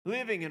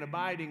living and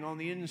abiding on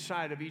the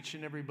inside of each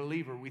and every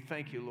believer. We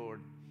thank you,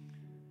 Lord.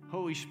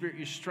 Holy Spirit,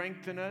 you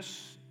strengthen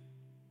us,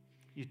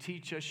 you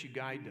teach us, you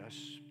guide us.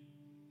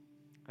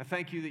 I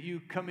thank you that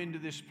you come into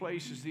this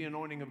place as the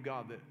anointing of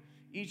God, that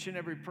each and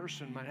every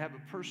person might have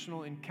a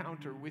personal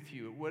encounter with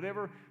you, at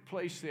whatever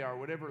place they are,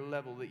 whatever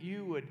level, that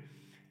you would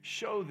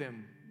show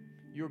them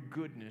your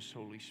goodness,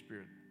 Holy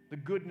Spirit, the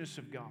goodness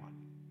of God.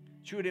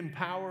 That you would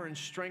empower and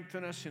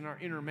strengthen us in our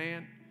inner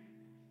man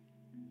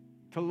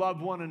to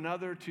love one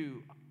another,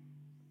 to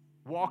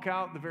walk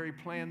out the very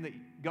plan that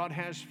God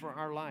has for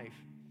our life.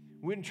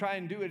 We wouldn't try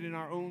and do it in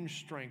our own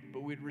strength,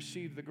 but we'd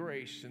receive the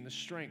grace and the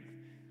strength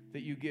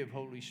that you give,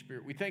 Holy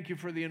Spirit. We thank you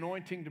for the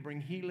anointing to bring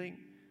healing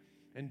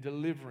and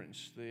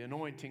deliverance, the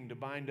anointing to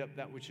bind up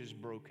that which is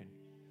broken.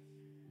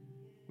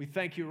 We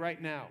thank you right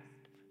now,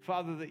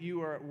 Father, that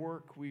you are at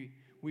work. We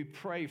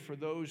pray for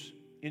those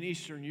in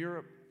Eastern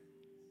Europe,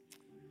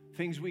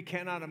 things we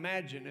cannot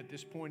imagine at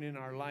this point in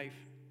our life.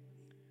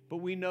 But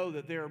we know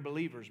that they are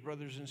believers,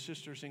 brothers and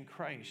sisters in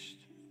Christ.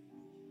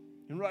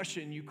 In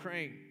Russia and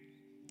Ukraine,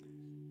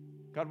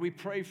 God, we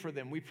pray for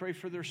them. We pray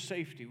for their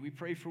safety. We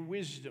pray for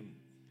wisdom.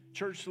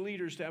 Church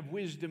leaders to have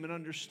wisdom and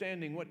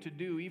understanding what to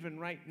do even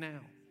right now.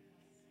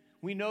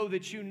 We know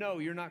that you know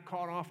you're not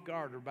caught off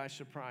guard or by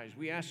surprise.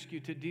 We ask you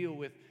to deal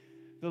with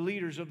the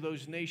leaders of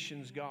those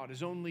nations, God,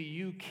 as only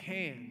you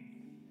can,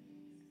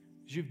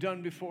 as you've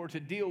done before, to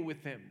deal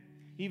with them,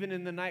 even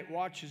in the night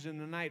watches, in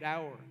the night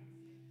hour.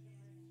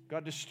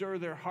 God, to stir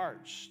their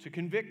hearts, to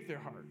convict their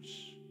hearts,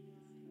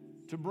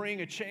 to bring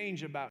a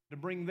change about, to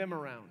bring them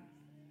around.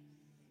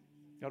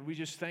 God, we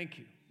just thank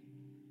you.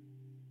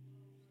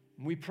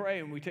 And we pray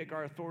and we take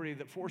our authority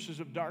that forces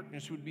of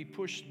darkness would be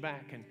pushed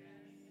back and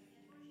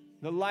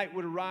the light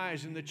would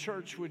arise and the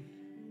church would,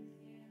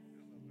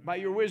 by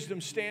your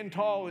wisdom, stand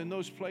tall in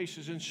those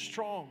places and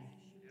strong,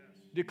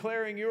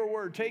 declaring your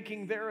word,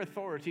 taking their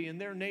authority in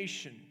their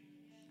nation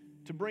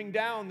to bring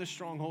down the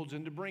strongholds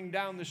and to bring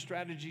down the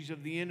strategies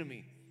of the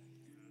enemy.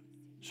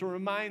 So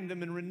remind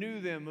them and renew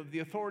them of the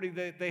authority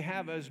that they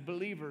have as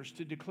believers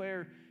to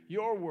declare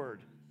your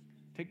word.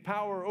 Take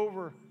power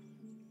over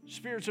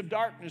spirits of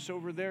darkness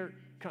over their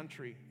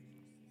country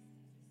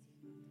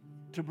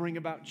to bring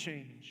about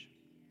change.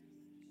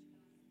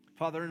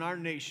 Father, in our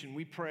nation,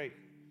 we pray,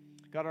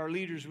 God, our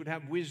leaders would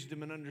have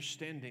wisdom and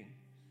understanding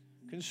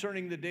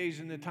concerning the days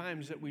and the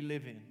times that we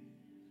live in.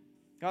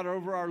 God,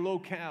 over our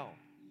locale,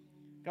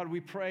 God, we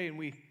pray and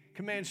we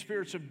command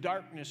spirits of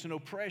darkness and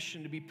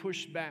oppression to be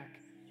pushed back.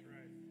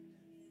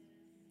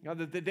 God,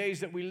 that the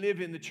days that we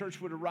live in, the church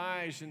would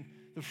arise and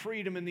the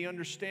freedom and the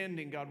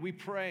understanding, God. We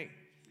pray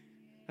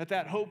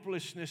that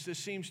hopelessness that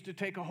seems to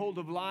take a hold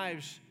of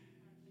lives,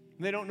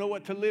 and they don't know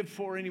what to live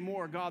for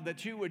anymore, God,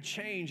 that you would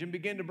change and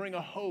begin to bring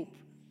a hope,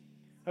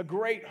 a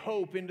great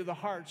hope into the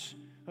hearts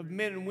of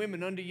men and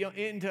women,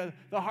 into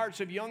the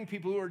hearts of young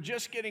people who are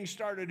just getting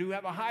started, who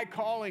have a high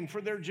calling for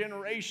their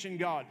generation,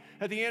 God,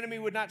 that the enemy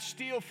would not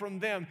steal from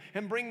them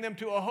and bring them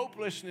to a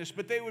hopelessness,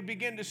 but they would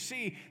begin to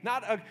see,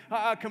 not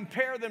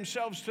compare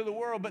themselves to the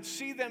world, but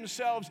see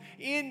themselves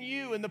in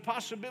you and the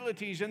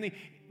possibilities and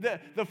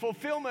the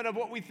fulfillment of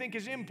what we think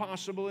is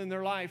impossible in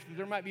their life, that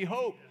there might be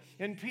hope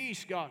and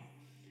peace, God.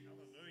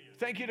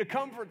 Thank you to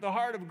comfort the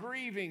heart of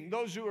grieving,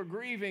 those who are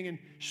grieving and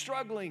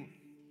struggling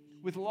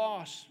with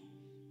loss.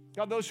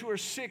 God, those who are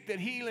sick,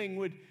 that healing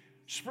would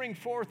spring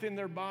forth in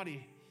their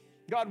body.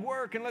 God,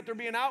 work and let there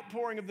be an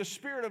outpouring of the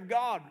Spirit of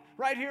God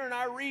right here in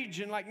our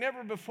region like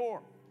never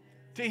before,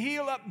 to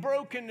heal up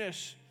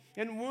brokenness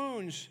and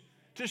wounds,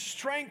 to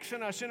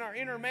strengthen us in our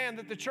inner man,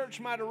 that the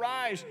church might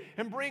arise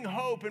and bring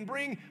hope and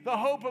bring the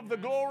hope of the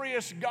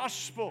glorious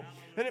gospel,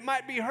 that it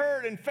might be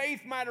heard and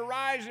faith might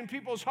arise in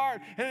people's heart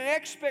and an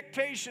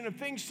expectation of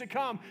things to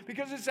come,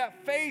 because it's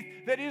that faith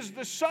that is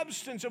the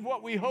substance of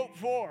what we hope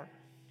for.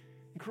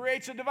 It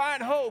creates a divine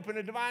hope and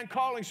a divine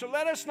calling. So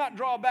let us not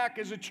draw back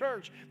as a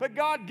church, but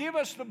God, give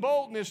us the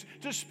boldness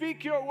to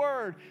speak your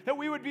word, that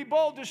we would be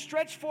bold to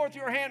stretch forth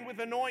your hand with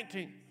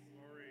anointing,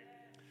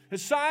 that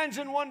signs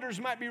and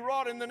wonders might be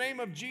wrought in the name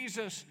of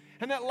Jesus,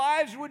 and that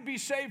lives would be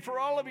saved for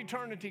all of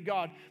eternity,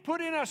 God.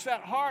 Put in us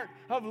that heart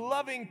of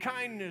loving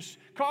kindness.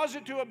 Cause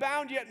it to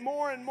abound yet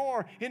more and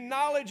more in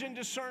knowledge and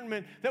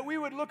discernment, that we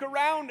would look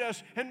around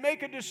us and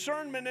make a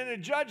discernment and a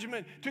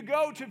judgment to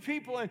go to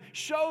people and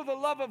show the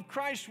love of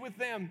Christ with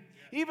them.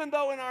 Even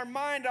though in our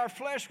mind, our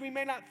flesh, we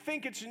may not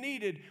think it's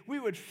needed,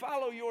 we would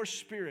follow your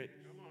Spirit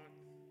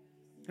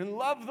and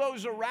love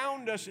those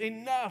around us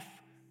enough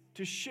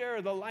to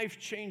share the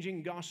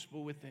life-changing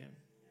gospel with them.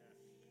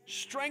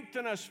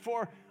 Strengthen us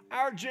for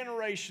our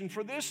generation,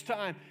 for this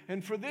time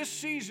and for this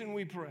season,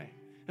 we pray,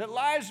 that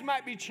lives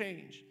might be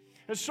changed,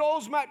 that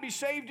souls might be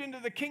saved into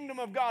the kingdom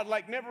of God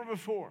like never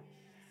before,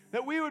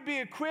 that we would be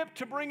equipped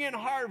to bring in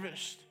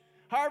harvest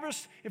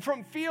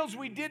from fields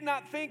we did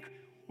not think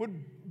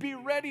would be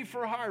ready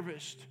for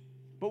harvest,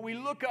 but we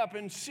look up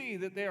and see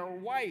that they are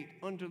white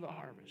unto the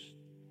harvest.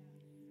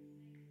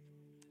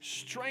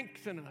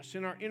 Strengthen us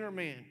in our inner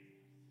man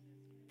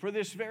for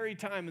this very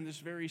time and this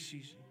very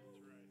season.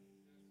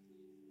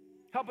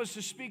 Help us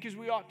to speak as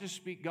we ought to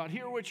speak, God.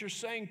 Hear what you're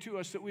saying to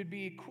us, that we'd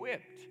be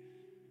equipped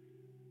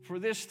for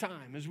this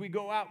time as we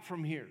go out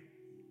from here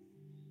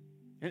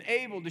and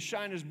able to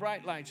shine as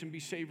bright lights and be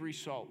savory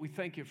salt. We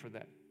thank you for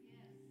that.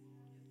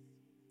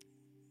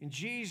 In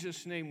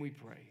Jesus' name we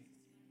pray.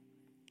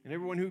 And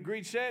everyone who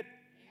agreed said,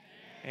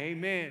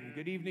 Amen.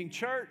 Good evening,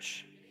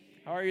 church.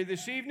 How are you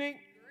this evening?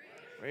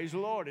 Praise the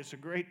Lord. It's a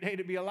great day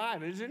to be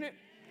alive, isn't it?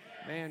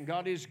 Man,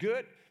 God is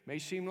good. May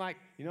seem like,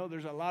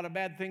 there's a lot of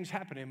bad things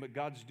happening, but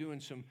God's doing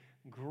some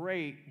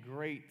great,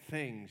 great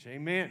things.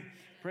 Amen.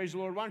 Praise the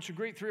Lord. Why don't you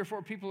greet 3 or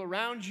 4 people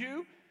around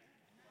you?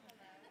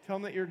 Tell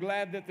them that you're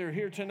glad that they're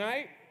here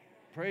tonight.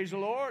 Praise the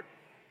Lord.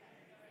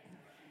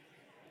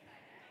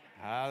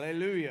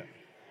 Hallelujah.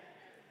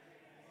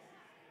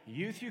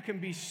 Youth, you can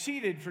be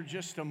seated for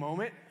just a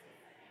moment.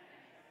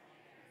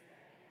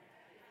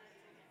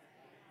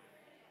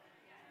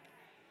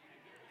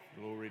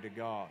 Glory to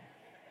God.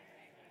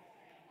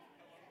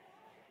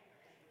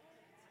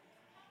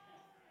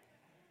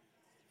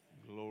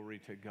 Glory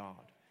to God.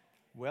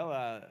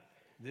 Well,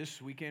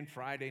 this weekend,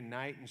 Friday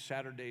night and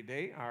Saturday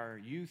day, our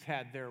youth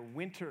had their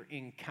winter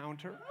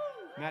encounter.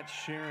 Matt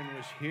Sharon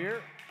was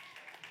here.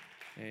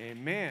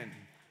 Amen.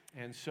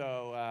 And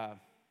so,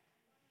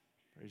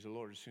 praise the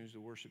Lord, as soon as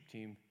the worship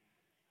team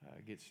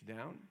gets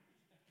down.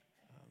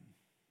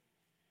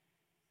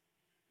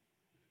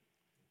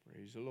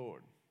 Praise the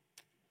Lord.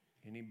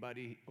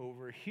 Anybody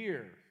over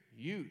here,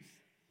 youth,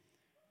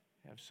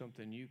 have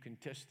something you can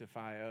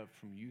testify of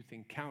from youth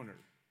encounter?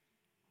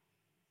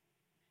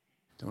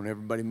 Don't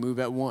everybody move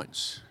at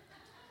once.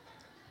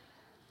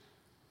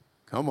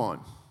 Come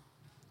on.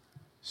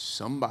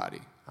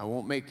 Somebody. I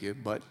won't make you,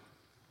 but.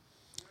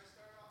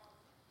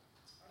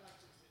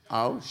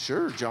 Oh,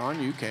 sure,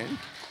 John, you can.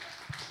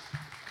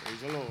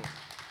 Praise the Lord.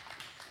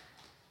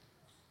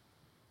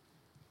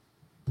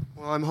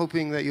 Well, I'm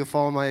hoping that you'll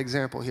follow my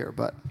example here,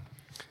 but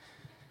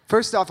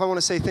first off, I want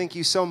to say thank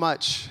you so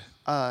much.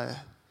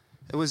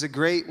 It was a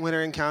great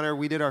winter encounter.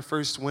 We did our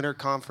first winter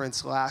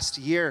conference last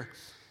year,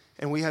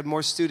 and we had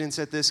more students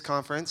at this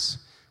conference.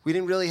 We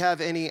didn't really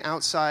have any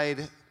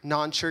outside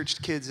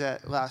non-churched kids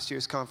at last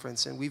year's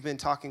conference, and we've been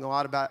talking a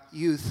lot about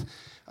youth,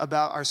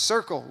 about our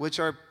circle, which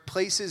are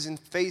places and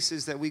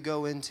faces that we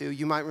go into.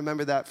 You might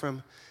remember that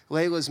from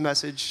Layla's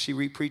message. She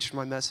re-preached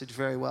my message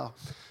very well.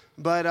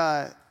 But,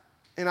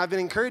 and I've been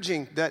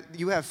encouraging that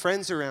you have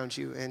friends around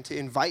you and to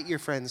invite your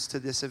friends to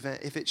this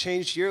event. If it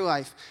changed your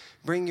life,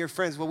 bring your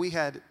friends. Well, we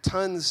had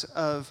tons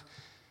of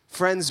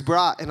friends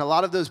brought, and a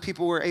lot of those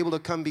people were able to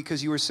come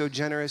because you were so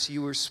generous.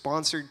 You were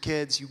sponsored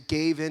kids. You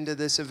gave into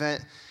this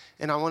event.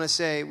 And I want to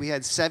say we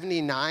had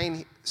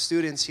 79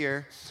 students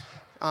here.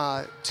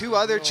 2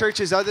 other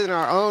churches other than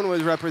our own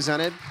was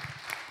represented.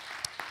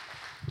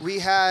 We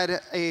had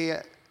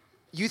a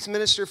youth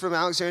minister from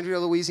Alexandria,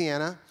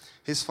 Louisiana.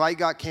 His flight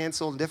got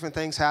canceled, different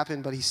things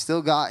happened, but he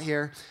still got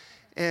here.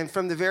 And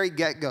from the very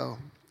get-go,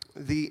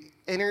 the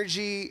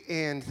energy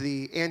and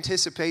the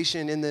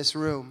anticipation in this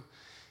room.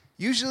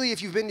 Usually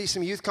if you've been to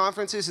some youth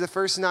conferences, the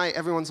first night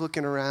everyone's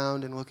looking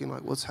around and looking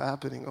like, what's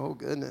happening? Oh,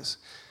 goodness.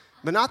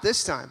 But not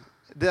this time.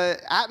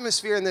 The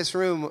atmosphere in this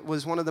room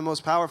was one of the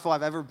most powerful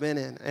I've ever been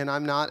in, and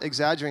I'm not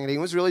exaggerating. It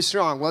was really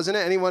strong, wasn't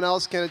it? Anyone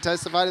else can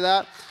testify to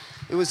that?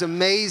 It was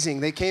amazing.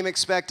 They came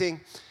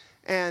expecting,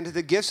 and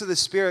the gifts of the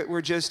Spirit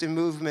were just in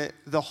movement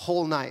the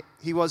whole night.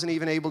 He wasn't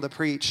even able to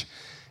preach.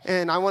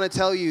 And I want to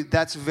tell you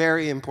that's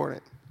very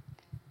important,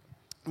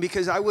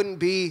 because I wouldn't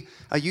be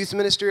a youth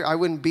minister. I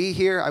wouldn't be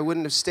here. I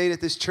wouldn't have stayed at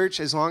this church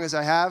as long as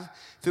I have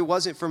if it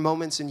wasn't for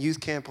moments in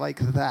youth camp like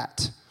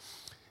that.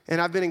 And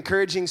I've been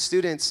encouraging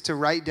students to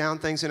write down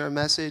things in our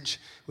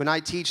message. When I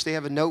teach, they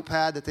have a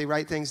notepad that they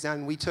write things down.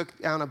 And we took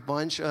down a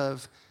bunch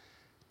of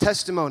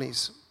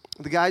testimonies.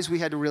 The guys we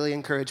had to really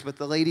encourage, but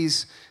the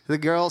ladies, the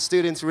girl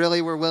students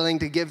really were willing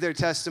to give their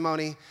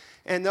testimony.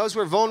 And those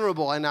were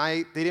vulnerable, and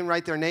they didn't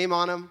write their name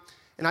on them.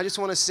 And I just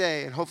want to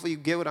say, and hopefully you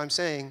get what I'm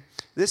saying,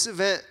 this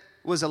event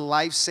was a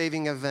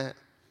life-saving event.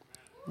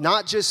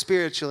 Not just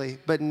spiritually,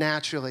 but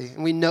naturally.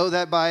 And we know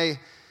that by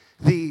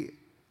the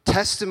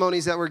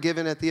testimonies that were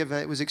given at the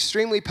event. It was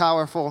extremely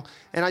powerful,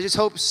 and I just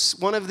hope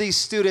one of these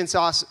students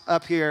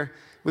up here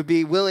would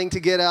be willing to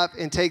get up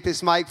and take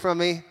this mic from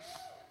me.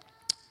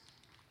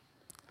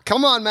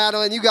 Come on,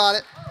 Madeline, you got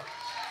it.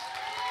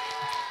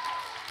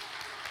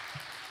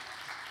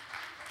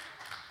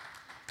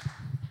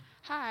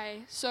 Hi,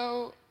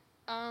 so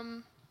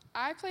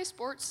I play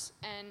sports,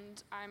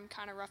 and I'm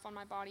kind of rough on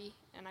my body,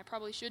 and I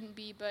probably shouldn't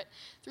be, but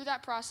through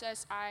that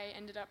process, I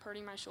ended up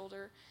hurting my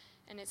shoulder,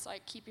 and it's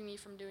like keeping me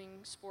from doing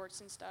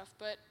sports and stuff.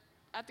 But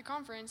at the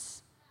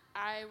conference,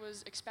 I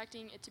was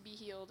expecting it to be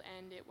healed,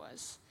 and it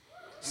was.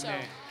 So.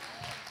 Amen.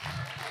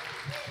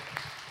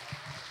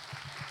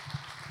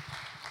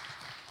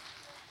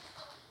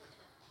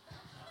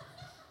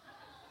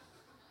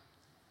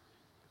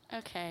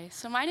 Okay,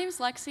 so my name's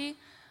Lexi.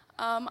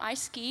 I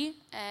ski,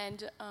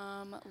 and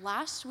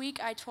last week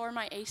I tore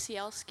my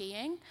ACL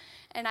skiing,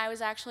 and I was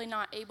actually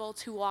not able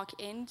to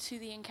walk into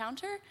the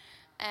encounter,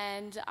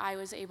 and I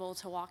was able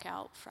to walk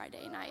out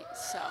Friday night,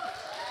 so.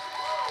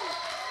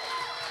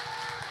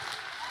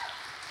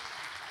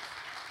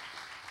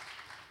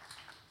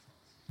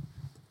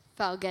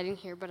 about getting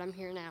here, but I'm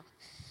here now.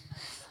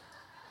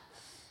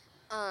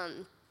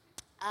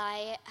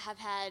 I have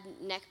had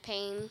neck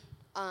pain,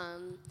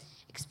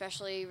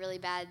 especially really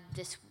bad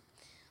this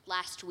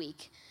last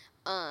week.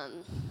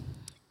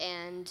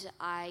 And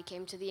I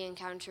came to the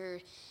encounter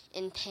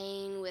in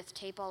pain with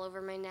tape all over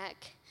my neck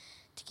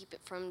to keep it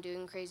from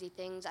doing crazy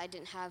things. I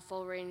didn't have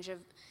full range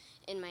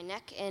in my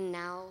neck, and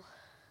now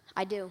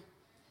I do.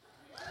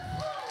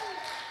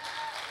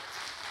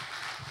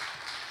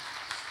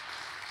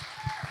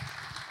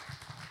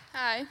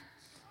 Hi.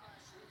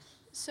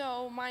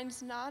 So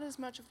mine's not as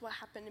much of what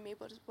happened to me,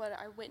 but what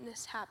I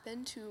witnessed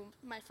happen to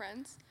my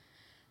friends.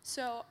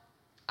 So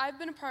I've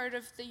been a part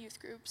of the youth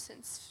group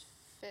since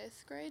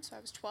 5th grade, so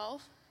I was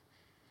 12.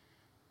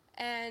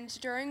 And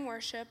during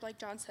worship, like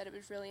John said, it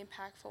was really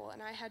impactful.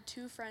 And I had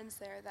 2 friends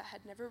there that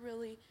had never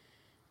really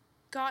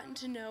gotten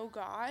to know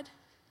God,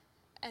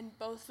 and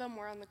both of them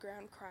were on the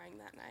ground crying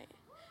that night.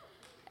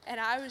 And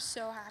I was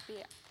so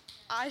happy.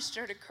 I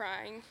started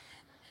crying,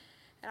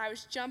 and I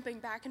was jumping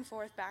back and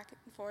forth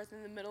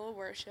in the middle of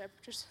worship,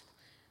 just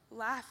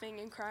laughing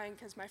and crying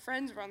because my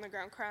friends were on the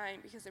ground crying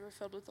because they were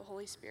filled with the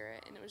Holy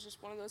Spirit. And it was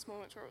just one of those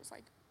moments where it was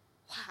like,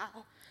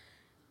 wow,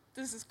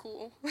 this is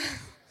cool.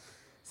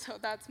 So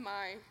that's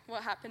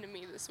what happened to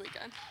me this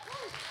weekend.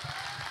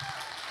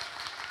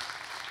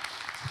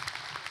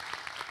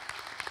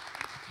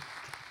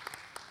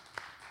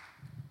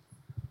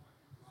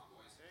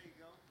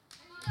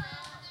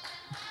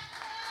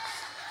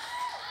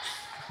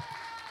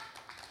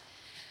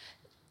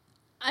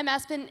 I'm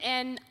Aspen,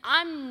 and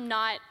I'm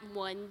not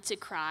one to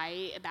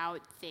cry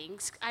about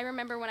things. I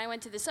remember when I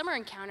went to the summer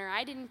encounter,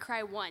 I didn't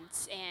cry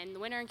once, and the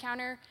winter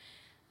encounter,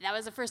 that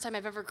was the first time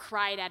I've ever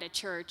cried at a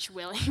church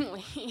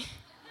willingly.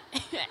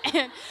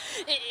 And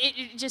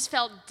it just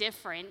felt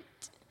different.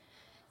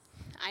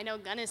 I know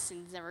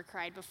Gunnison's never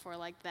cried before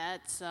like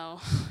that, so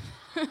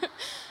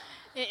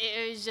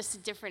it was just a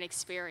different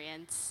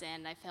experience,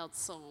 and I felt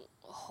so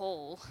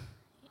whole.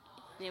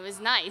 And it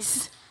was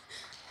nice.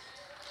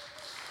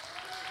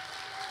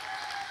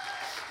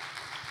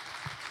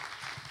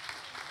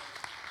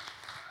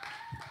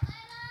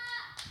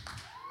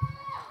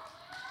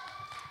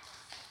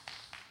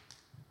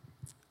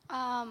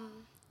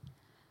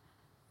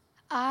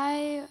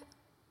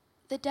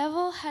 The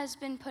devil has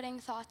been putting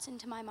thoughts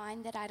into my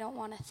mind that I don't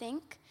want to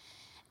think.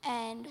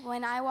 And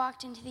when I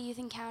walked into the youth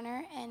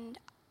encounter and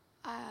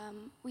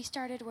we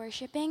started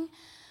worshiping,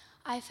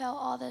 I felt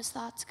all those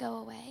thoughts go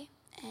away,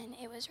 and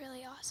it was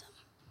really awesome.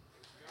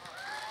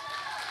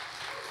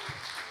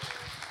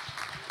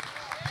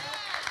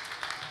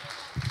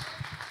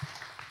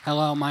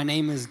 Hello, my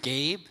name is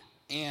Gabe,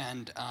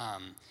 and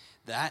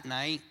that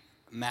night,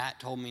 Matt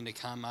told me to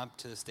come up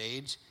to the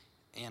stage,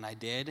 and I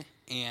did,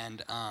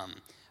 and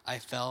I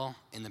fell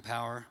in the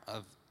power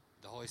of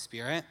the Holy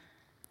Spirit,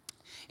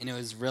 and it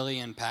was really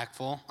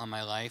impactful on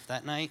my life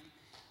that night,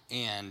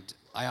 and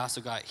I also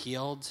got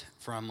healed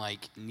from,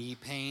 like, knee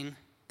pain,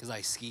 because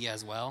I ski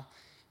as well,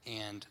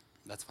 and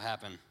that's what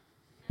happened.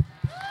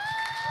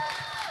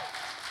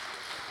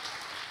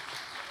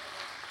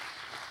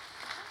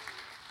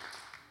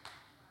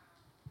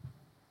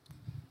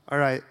 All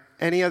right.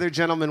 Any other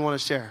gentlemen want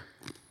to share?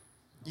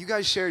 You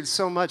guys shared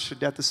so much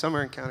at the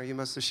summer encounter. You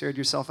must have shared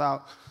yourself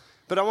out.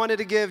 But I wanted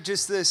to give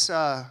just this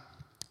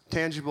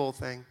tangible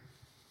thing.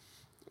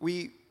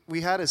 We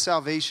had a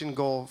salvation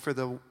goal for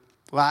the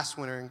last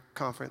winter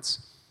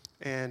conference,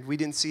 and we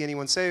didn't see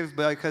anyone saved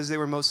because they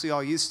were mostly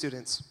all youth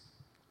students.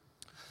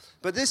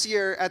 But this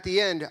year, at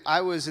the end, I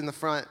was in the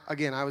front.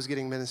 Again, I was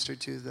getting ministered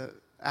to. The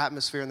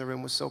atmosphere in the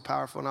room was so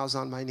powerful, and I was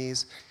on my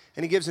knees.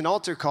 And he gives an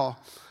altar call.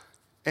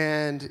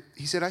 And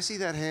he said, I see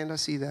that hand, I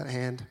see that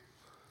hand.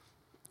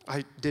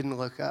 I didn't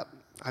look up.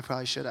 I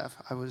probably should have.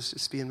 I was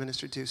just being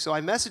ministered to. So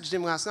I messaged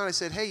him last night. I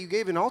said, hey, you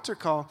gave an altar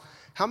call.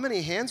 How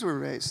many hands were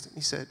raised?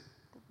 He said,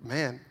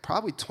 man,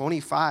 probably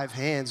 25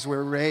 hands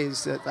were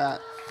raised at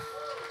that.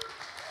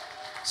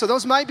 So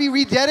those might be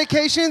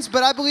rededications,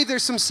 but I believe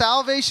there's some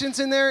salvations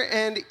in there.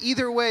 And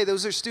either way,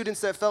 those are students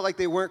that felt like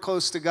they weren't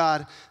close to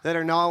God that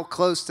are now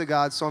close to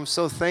God. So I'm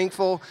so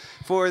thankful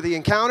for the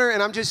encounter.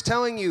 And I'm just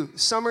telling you,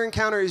 summer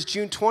encounter is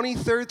June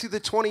 23rd through the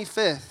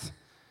 25th.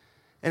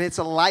 And it's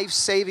a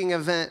life-saving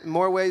event in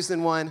more ways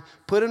than one.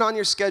 Put it on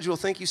your schedule.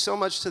 Thank you so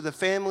much to the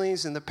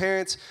families and the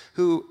parents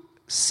who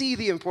see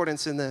the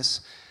importance in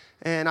this.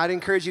 And I'd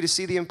encourage you to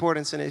see the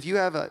importance in it. If you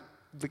have a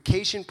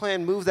vacation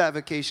planned, move that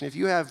vacation. If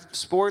you have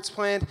sports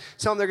planned,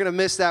 tell them they're going to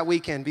miss that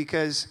weekend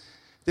because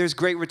there's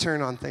great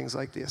return on things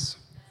like this.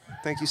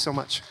 Thank you so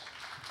much.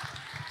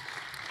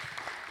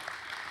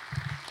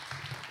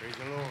 Praise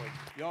the Lord.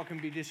 Y'all can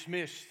be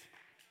dismissed.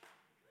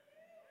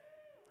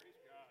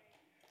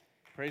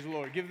 Praise the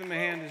Lord. Give them a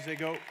hand as they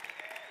go.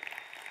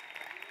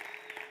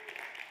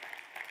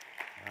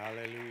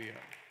 Hallelujah.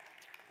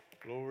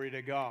 Glory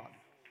to God.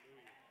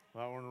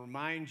 Well, I want to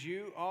remind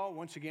you all,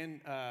 once again,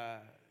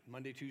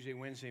 Monday, Tuesday,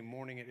 Wednesday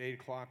morning at 8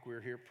 o'clock,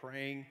 we're here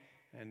praying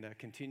and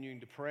continuing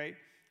to pray.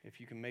 If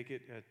you can make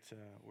it,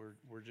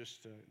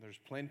 there's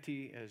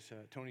plenty, as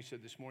Tony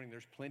said this morning,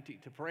 there's plenty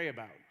to pray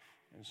about.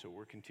 And so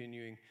we're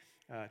continuing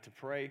to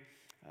pray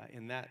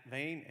in that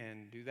vein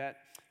and do that.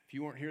 If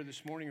you weren't here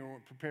this morning or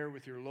weren't prepared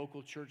with your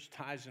local church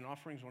tithes and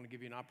offerings, I want to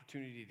give you an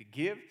opportunity to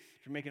give.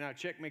 If you're making out a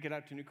check, make it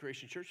out to New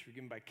Creation Church. If you're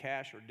giving by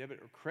cash or debit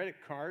or credit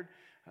card,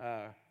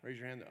 raise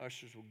your hand. The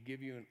ushers will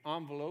give you an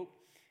envelope.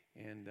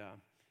 And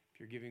if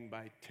you're giving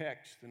by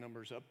text, the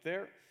number's up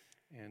there.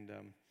 And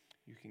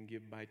you can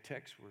give by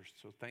text. We're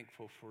so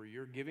thankful for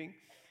your giving.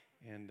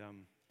 And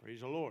praise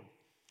the Lord.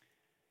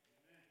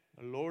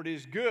 The Lord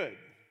is good.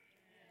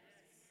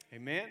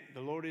 Amen.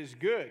 The Lord is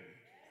good.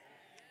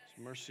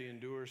 His mercy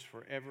endures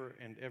forever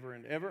and ever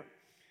and ever.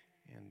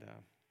 And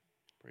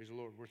praise the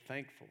Lord. We're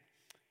thankful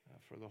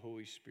for the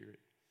Holy Spirit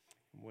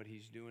and what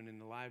He's doing in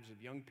the lives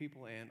of young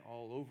people and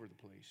all over the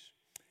place.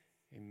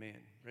 Amen.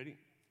 Ready?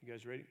 You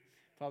guys ready?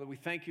 Father, we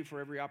thank you for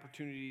every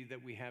opportunity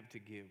that we have to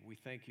give. We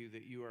thank you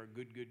that you are a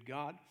good, good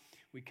God.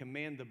 We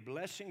command the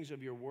blessings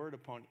of your word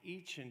upon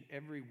each and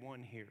every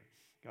one here.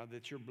 God,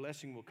 that your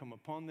blessing will come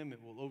upon them. It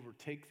will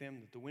overtake them,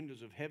 that the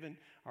windows of heaven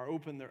are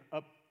open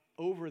up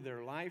over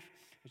their life,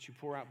 that you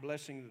pour out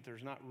blessing, that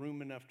there's not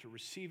room enough to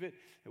receive it,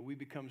 that we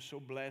become so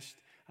blessed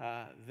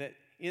that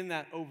in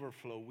that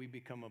overflow we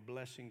become a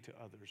blessing to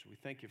others. We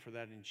thank you for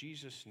that in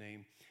Jesus'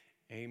 name.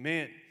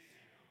 Amen.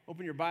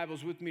 Open your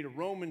Bibles with me to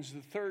Romans,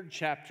 the 3rd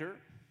chapter.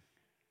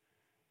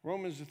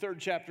 Romans, the 3rd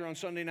chapter. On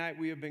Sunday night,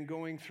 we have been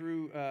going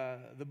through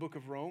the book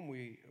of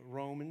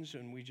Romans,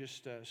 and we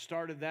just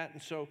started that.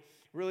 And so,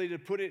 really, to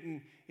put it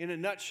in a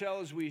nutshell,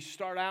 as we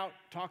start out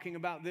talking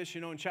about this,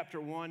 in chapter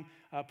 1,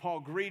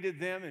 Paul greeted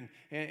them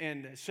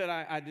and said,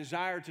 I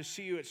desire to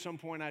see you at some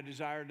point. I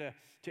desire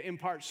to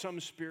impart some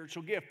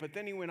spiritual gift. But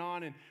then he went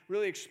on and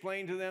really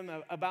explained to them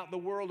about the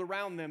world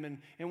around them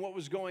and what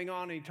was going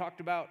on. And he talked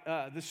about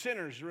the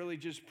sinners, really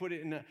just put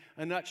it in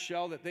a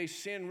nutshell, that they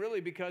sin really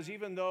because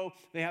even though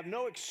they have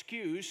no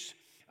excuse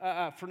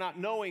for not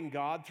knowing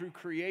God through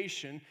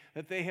creation,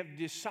 that they have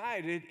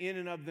decided in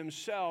and of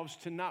themselves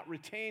to not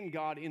retain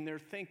God in their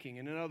thinking.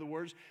 And in other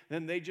words,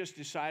 then they just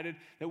decided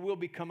that we'll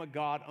become a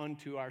God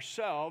unto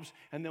ourselves,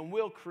 and then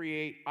we'll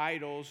create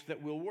idols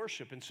that we'll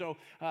worship. And so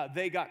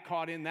they got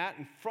caught in that,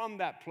 and from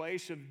that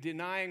place of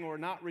denying or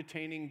not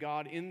retaining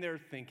God in their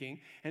thinking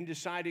and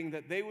deciding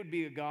that they would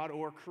be a God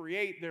or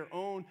create their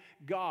own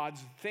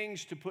gods,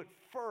 things to put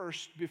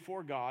first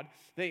before God,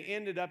 they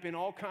ended up in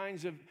all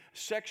kinds of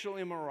sexual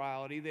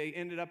immorality. They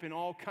ended up in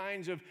all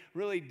kinds of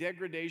really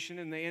degradation,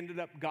 and they ended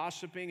up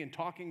gossiping and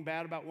talking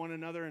bad about one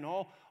another and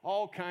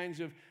all kinds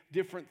of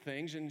different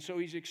things. And so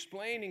he's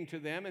explaining to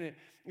them, and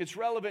it's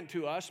relevant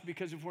to us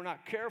because if we're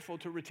not careful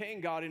to retain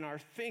God in our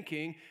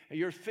thinking,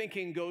 your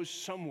thinking goes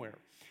somewhere,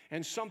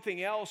 and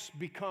something else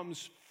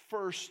becomes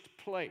first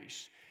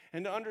place.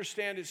 And to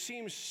understand, it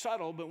seems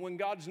subtle, but when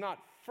God's not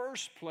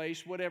first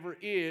place, whatever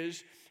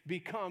is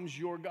becomes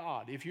your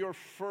God. If you're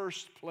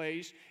first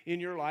place in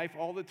your life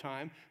all the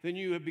time, then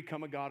you have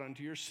become a God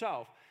unto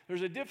yourself.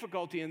 There's a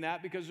difficulty in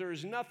that because there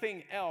is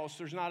nothing else.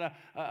 There's not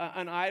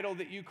an idol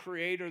that you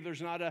create, or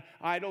there's not an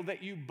idol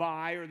that you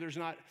buy, or there's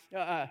not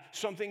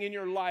something in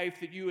your life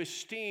that you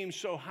esteem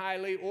so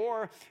highly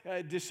or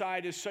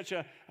decide is such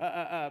a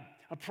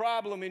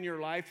problem in your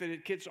life that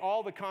it gets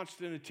all the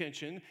constant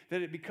attention,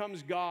 that it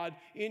becomes God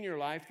in your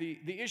life.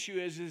 The issue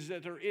is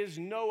that there is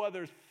no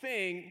other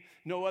thing,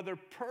 no other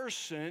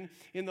person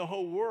in the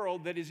whole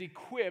world that is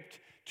equipped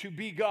to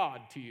be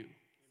God to you.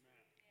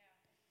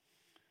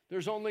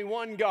 There's only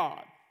one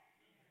God.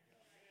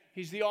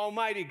 He's the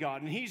Almighty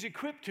God, and He's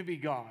equipped to be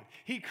God.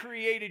 He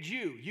created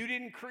you. You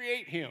didn't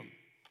create Him,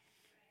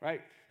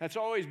 right? That's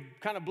always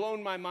kind of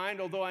blown my mind,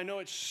 although I know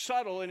it's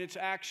subtle in its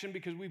action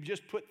because we've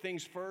just put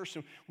things first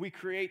and we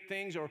create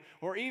things,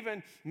 or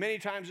even many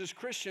times as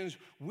Christians,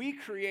 we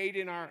create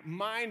in our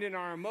mind and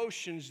our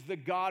emotions the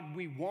God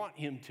we want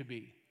Him to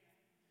be.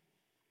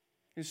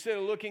 Instead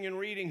of looking and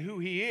reading who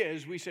He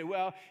is, we say,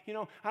 well,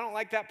 I don't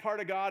like that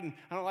part of God, and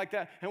I don't like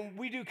that. And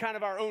we do kind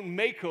of our own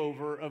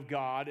makeover of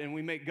God, and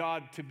we make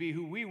God to be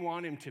who we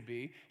want Him to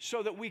be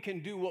so that we can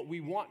do what we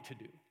want to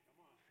do.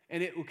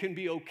 And it can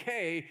be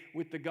okay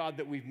with the God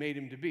that we've made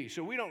Him to be.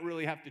 So we don't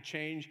really have to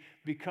change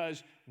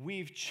because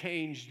we've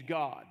changed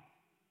God.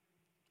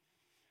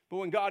 But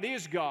when God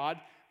is God,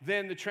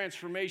 then the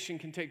transformation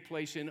can take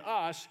place in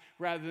us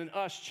rather than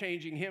us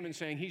changing Him and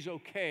saying He's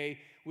okay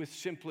with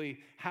simply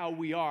how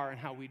we are and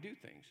how we do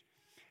things.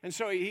 And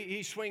so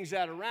he swings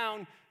that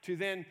around to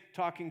then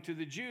talking to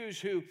the Jews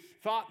who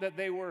thought that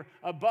they were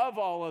above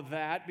all of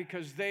that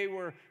because they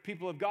were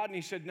people of God. And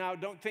he said, now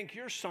don't think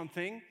you're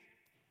something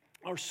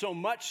or so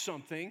much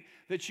something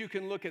that you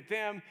can look at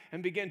them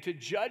and begin to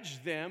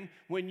judge them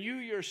when you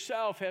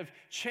yourself have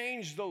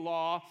changed the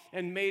law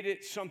and made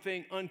it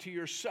something unto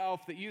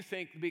yourself that you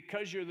think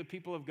because you're the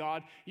people of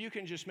God, you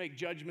can just make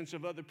judgments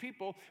of other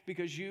people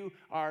because you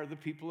are the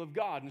people of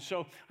God. And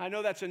so I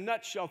know that's a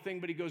nutshell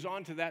thing, but he goes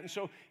on to that. And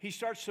so he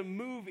starts to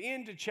move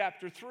into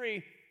chapter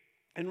 3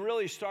 and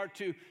really start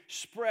to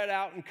spread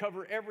out and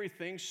cover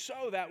everything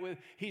so that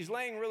he's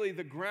laying really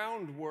the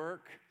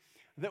groundwork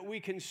that we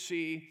can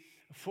see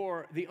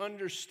for the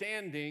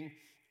understanding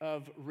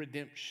of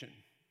redemption.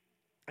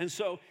 And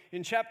so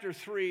in chapter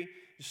 3,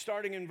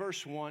 starting in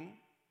verse 1,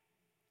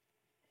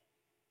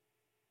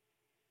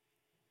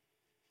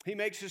 he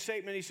makes a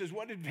statement. He says,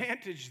 what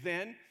advantage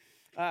then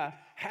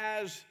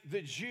has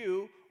the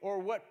Jew, or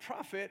what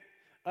profit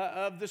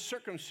of the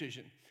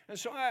circumcision? And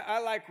so I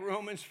like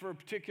Romans for a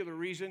particular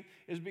reason,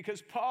 is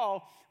because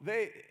Paul,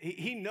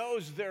 he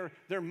knows their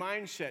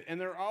mindset, and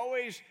they're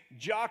always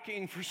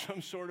jockeying for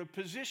some sort of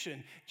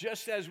position,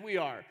 just as we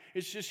are.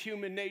 It's just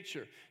human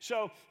nature.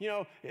 So,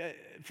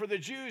 for the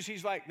Jews,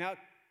 he's like, now,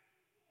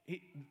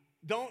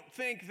 don't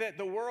think that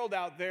the world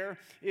out there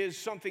is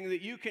something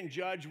that you can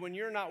judge when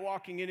you're not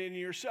walking it in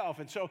yourself.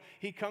 And so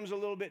he comes a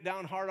little bit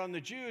down hard on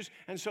the Jews,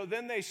 and so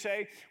then they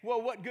say,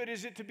 well, what good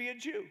is it to be a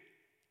Jew?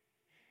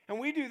 And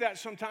we do that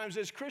sometimes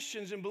as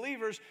Christians and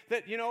believers,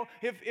 that,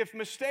 if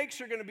mistakes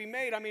are going to be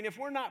made, if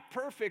we're not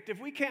perfect, if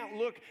we can't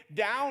look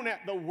down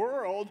at the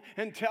world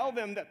and tell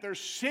them that they're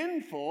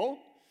sinful,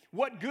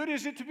 what good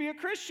is it to be a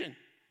Christian?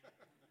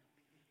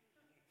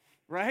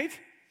 Right?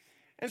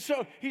 And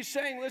so he's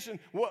saying, listen,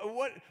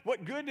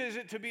 what good is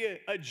it to be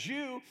a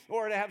Jew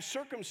or to have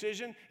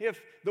circumcision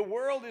if the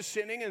world is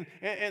sinning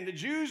and the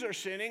Jews are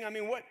sinning?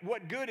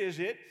 What good is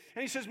it?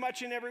 And he says,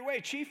 much in every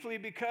way, chiefly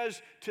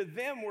because to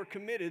them were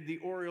committed the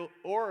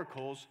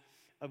oracles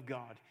of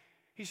God.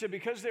 He said,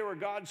 because they were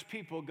God's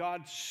people,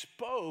 God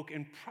spoke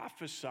and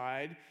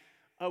prophesied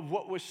of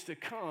what was to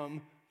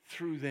come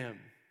through them.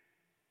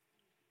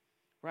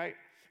 Right?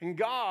 And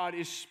God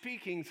is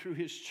speaking through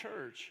his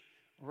church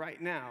right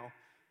now,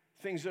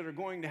 things that are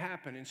going to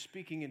happen and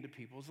speaking into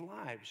people's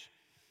lives.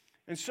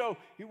 And so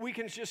we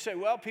can just say,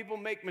 well, people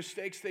make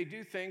mistakes, they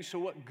do things, so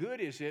what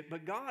good is it?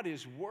 But God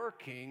is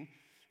working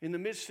in the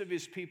midst of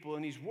his people,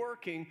 and he's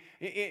working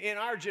in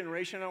our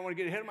generation. I don't want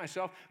to get ahead of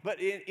myself, but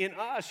in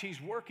us,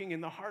 he's working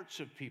in the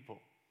hearts of people.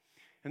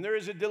 And there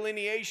is a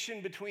delineation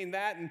between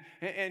that,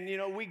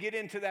 and we get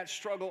into that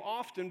struggle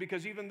often,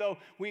 because even though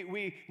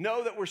we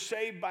know that we're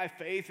saved by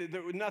faith,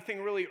 that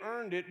nothing really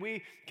earned it,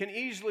 we can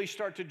easily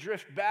start to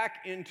drift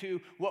back into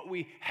what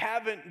we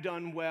haven't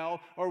done well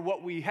or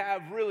what we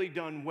have really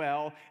done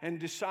well,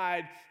 and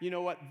decide,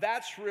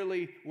 that's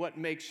really what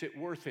makes it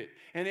worth it.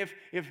 And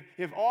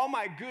if all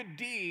my good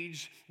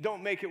deeds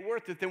don't make it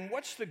worth it, then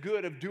what's the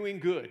good of doing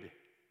good?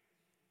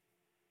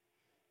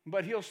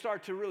 But he'll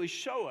start to really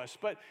show us.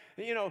 But,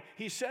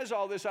 he says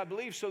all this, I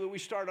believe, so that we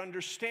start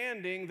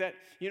understanding that,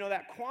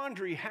 that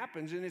quandary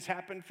happens, and it's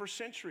happened for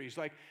centuries.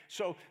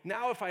 So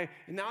now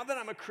that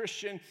I'm a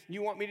Christian,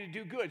 you want me to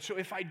do good. So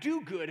if I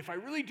do good, if I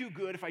really do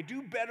good, if I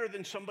do better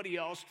than somebody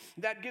else,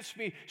 that gets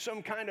me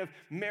some kind of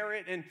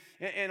merit,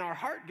 and our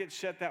heart gets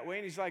set that way.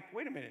 And he's like,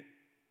 wait a minute,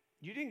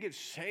 you didn't get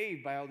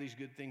saved by all these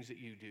good things that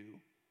you do.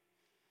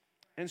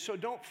 And so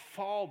don't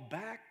fall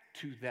back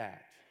to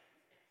that.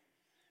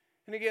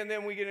 And again,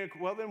 then we get into,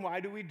 well, then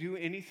why do we do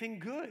anything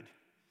good?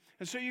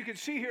 And so you can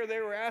see here they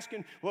were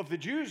asking, well, if the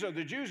Jews are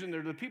the Jews and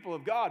they're the people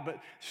of God, but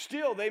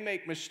still they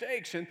make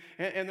mistakes and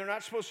they're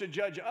not supposed to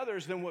judge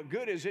others, then what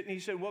good is it? And he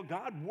said, well,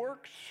 God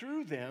worked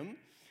through them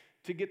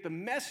to get the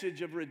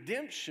message of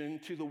redemption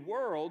to the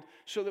world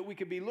so that we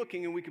could be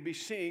looking and we could be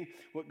seeing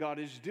what God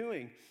is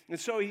doing. And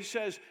so he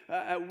says,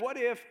 what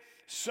if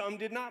some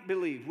did not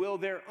believe? Will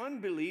their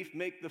unbelief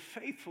make the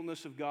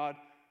faithfulness of God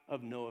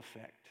of no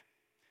effect?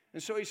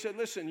 And so he said,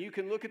 listen, you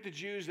can look at the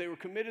Jews, they were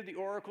committed the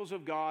oracles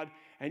of God,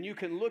 and you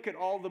can look at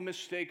all the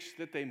mistakes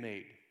that they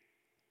made.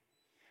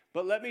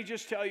 But let me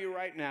just tell you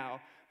right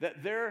now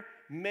that their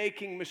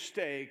making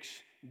mistakes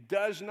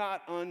does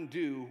not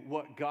undo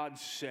what God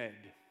said.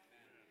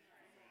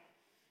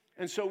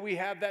 And so we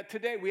have that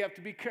today. We have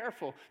to be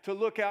careful to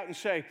look out and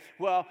say,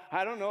 well,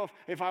 I don't know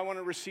if I want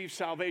to receive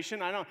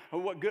salvation. I don't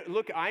what good.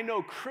 Look, I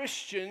know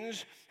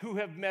Christians who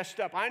have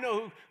messed up. I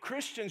know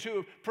Christians who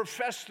have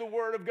professed the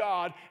word of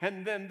God,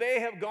 and then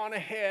they have gone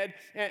ahead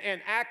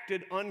and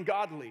acted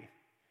ungodly.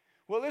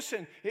 Well,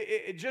 listen,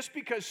 just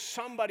because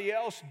somebody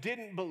else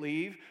didn't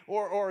believe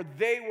or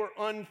they were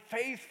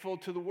unfaithful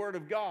to the word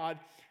of God,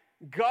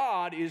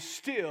 God is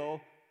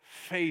still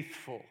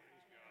faithful.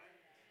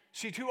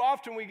 See, too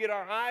often we get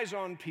our eyes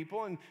on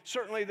people, and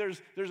certainly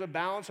there's a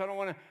balance. I don't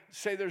want to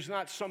say there's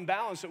not some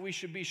balance that we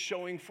should be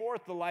showing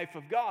forth the life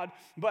of God,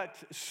 but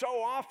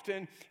so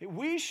often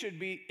we should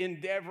be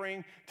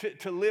endeavoring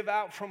to live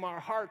out from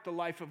our heart the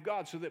life of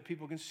God so that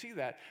people can see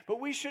that. But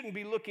we shouldn't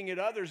be looking at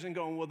others and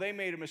going, well, they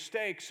made a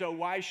mistake, so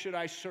why should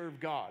I serve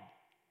God?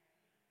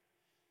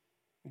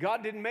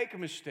 God didn't make a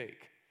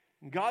mistake.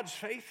 God's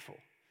faithful.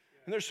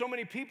 And there's so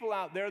many people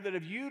out there that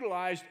have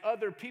utilized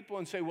other people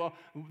and say, well,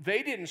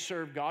 they didn't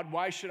serve God.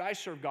 Why should I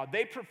serve God?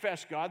 They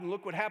profess God, and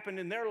look what happened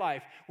in their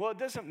life. Well, it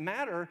doesn't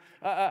matter.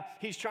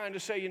 He's trying to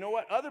say, you know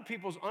what? Other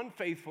people's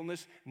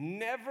unfaithfulness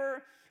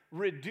never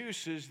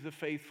reduces the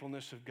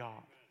faithfulness of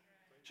God.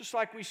 Just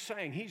like we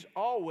sang, he's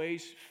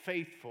always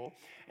faithful,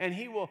 and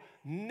he will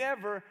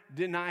never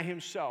deny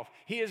himself.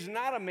 He is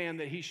not a man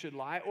that he should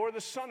lie, or the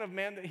son of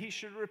man that he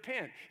should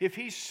repent. If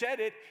he said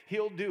it,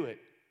 he'll do it.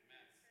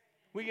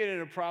 We get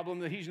in a problem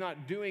that he's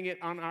not doing it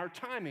on our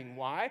timing.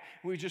 Why?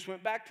 We just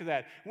went back to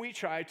that. We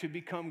try to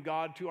become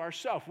God to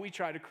ourselves. We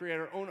try to create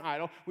our own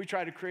idol. We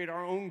try to create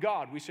our own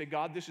God. We say,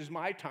 God, this is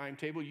my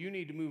timetable. You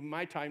need to move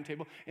my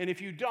timetable. And if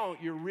you don't,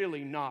 you're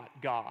really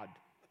not God.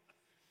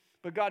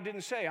 But God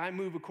didn't say, I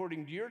move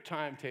according to your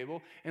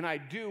timetable, and I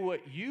do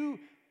what you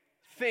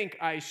think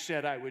I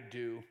said I would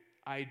do.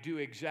 I do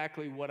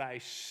exactly what I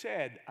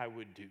said I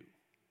would do.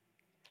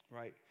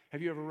 Right?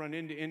 Have you ever run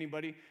into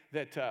anybody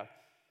that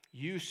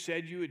you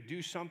said you would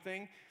do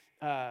something,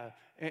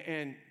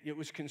 and it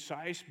was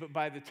concise, but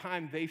by the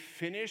time they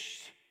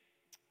finished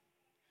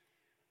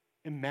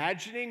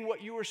imagining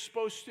what you were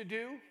supposed to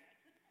do,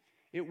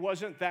 it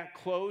wasn't that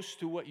close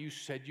to what you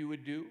said you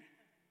would do?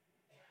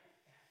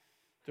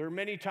 There are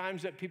many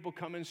times that people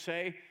come and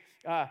say,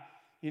 can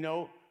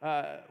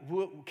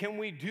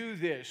we do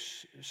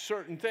this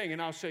certain thing?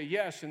 And I'll say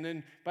yes, and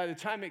then by the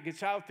time it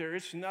gets out there,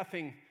 it's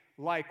nothing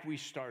like we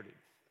started.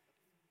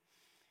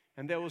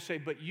 And they will say,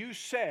 but you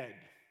said,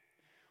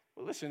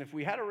 well, listen, if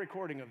we had a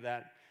recording of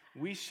that,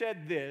 we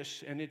said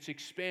this, and it's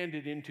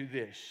expanded into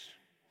this,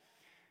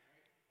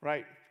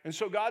 right? And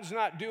so God's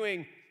not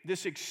doing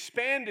this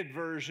expanded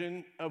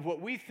version of what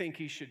we think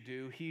he should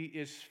do. He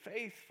is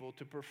faithful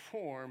to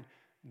perform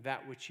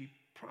that which he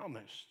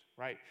promised,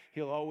 right?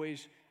 He'll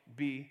always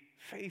be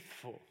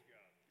faithful.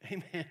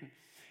 Amen.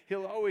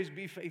 He'll always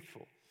be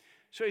faithful.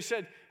 So he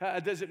said,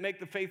 does it make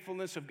the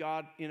faithfulness of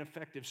God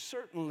ineffective?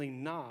 Certainly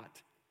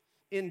not.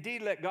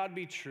 Indeed, let God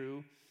be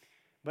true,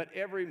 but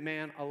every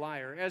man a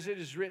liar. As it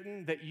is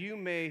written, that you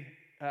may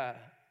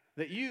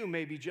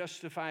be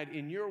justified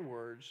in your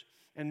words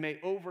and may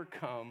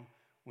overcome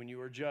when you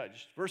are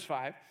judged. Verse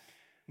 5,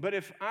 but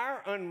if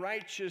our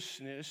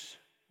unrighteousness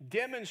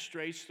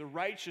demonstrates the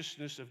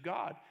righteousness of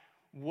God,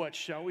 what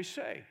shall we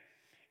say?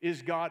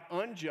 Is God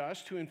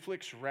unjust who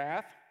inflicts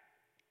wrath?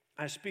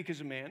 I speak as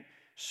a man.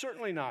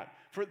 Certainly not.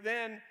 For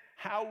then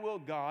how will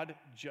God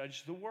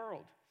judge the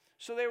world?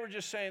 So they were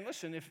just saying,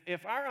 listen,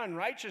 if our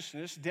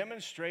unrighteousness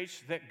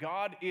demonstrates that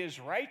God is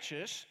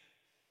righteous,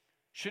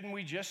 shouldn't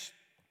we just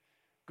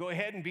go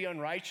ahead and be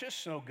unrighteous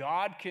so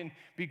God can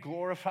be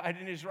glorified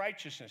in his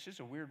righteousness? It's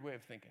a weird way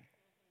of thinking,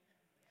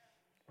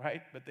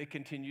 right? But they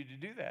continue to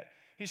do that.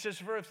 He says,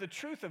 for if the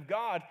truth of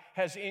God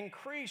has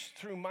increased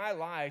through my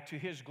lie to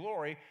his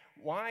glory,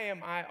 why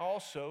am I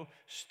also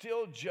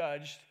still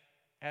judged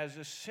as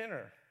a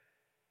sinner?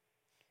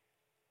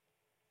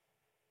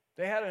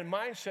 They had a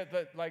mindset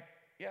that, like,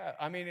 yeah,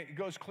 I mean, it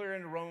goes clear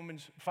into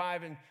Romans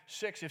 5 and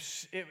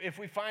 6. If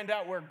we find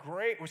out where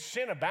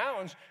sin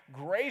abounds,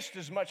 grace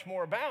does much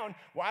more abound.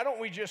 Why don't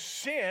we just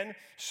sin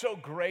so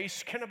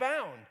grace can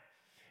abound?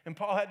 And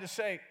Paul had to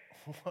say,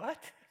 what?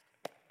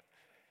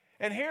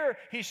 And here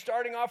he's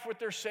starting off with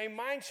their same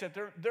mindset.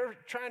 They're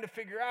trying to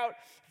figure out,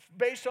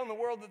 based on the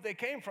world that they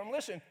came from,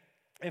 listen,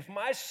 if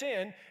my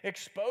sin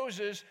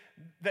exposes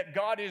that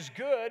God is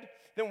good,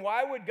 then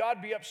why would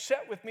God be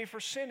upset with me for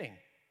sinning?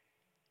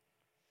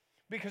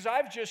 Because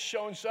I've just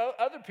shown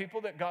other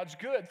people that God's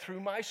good through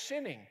my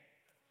sinning.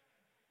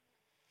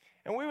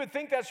 And we would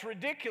think that's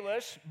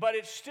ridiculous, but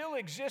it still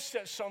exists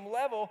at some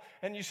level.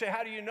 And you say,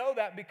 how do you know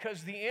that?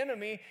 Because the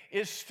enemy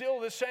is still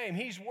the same.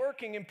 He's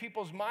working in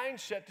people's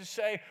mindset to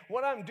say,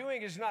 what I'm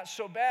doing is not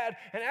so bad.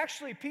 And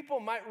actually,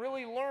 people might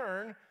really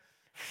learn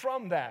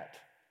from that.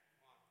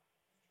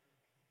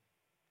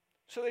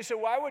 So they say,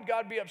 why would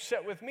God be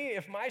upset with me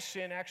if my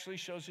sin actually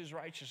shows his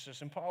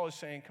righteousness? And Paul is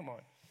saying, come on,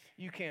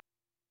 you can't.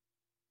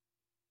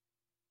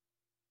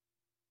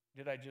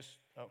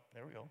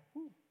 There we go.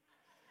 Woo.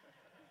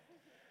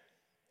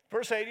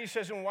 Verse 8, he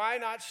says, and why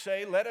not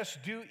say, let us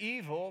do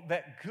evil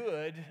that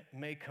good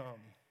may come?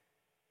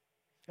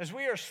 As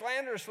we are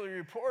slanderously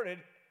reported,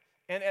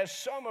 and as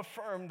some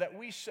affirm that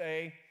we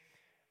say,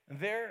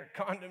 their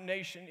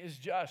condemnation is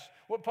just.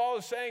 What Paul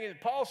is saying is,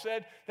 Paul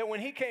said that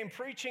when he came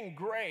preaching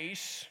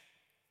grace,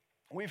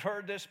 we've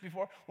heard this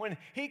before. When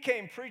he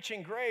came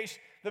preaching grace,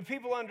 the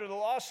people under the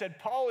law said,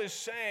 Paul is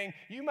saying,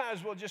 you might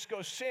as well just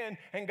go sin,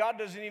 and God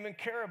doesn't even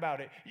care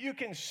about it. You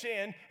can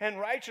sin, and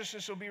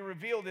righteousness will be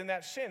revealed in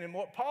that sin. And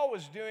what Paul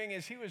was doing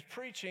is he was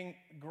preaching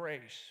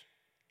grace.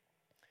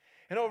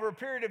 And over a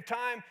period of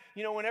time,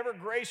 whenever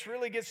grace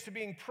really gets to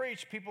being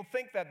preached, people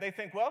think that. They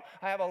think, well,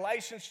 I have a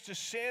license to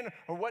sin,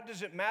 or what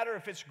does it matter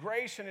if it's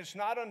grace and it's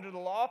not under the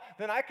law?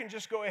 Then I can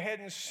just go ahead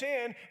and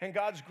sin, and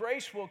God's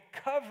grace will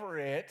cover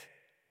it.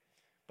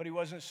 But he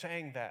wasn't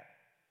saying that.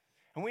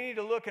 And we need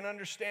to look and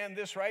understand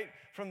this right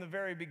from the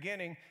very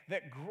beginning,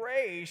 that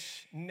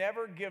grace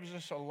never gives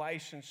us a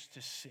license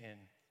to sin.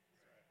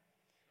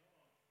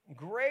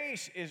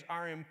 Grace is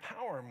our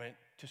empowerment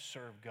to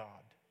serve God.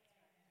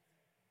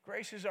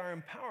 Grace is our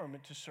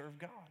empowerment to serve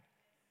God.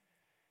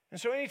 And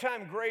so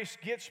anytime grace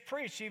gets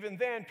preached, even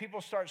then, people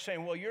start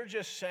saying, well, you're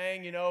just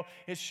saying,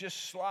 it's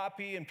just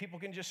sloppy and people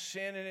can just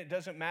sin and it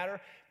doesn't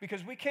matter.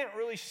 Because we can't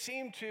really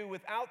seem to,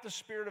 without the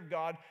Spirit of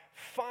God,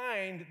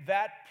 find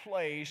that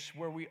place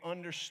where we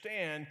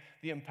understand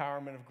the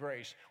empowerment of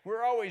grace.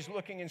 We're always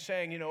looking and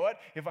saying, you know what,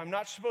 if I'm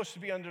not supposed to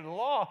be under the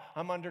law,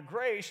 I'm under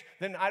grace,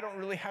 then I don't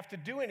really have to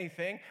do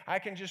anything. I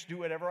can just do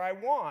whatever I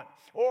want.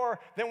 Or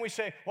then we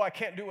say, well, I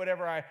can't do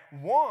whatever I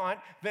want,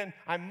 then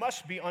I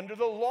must be under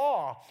the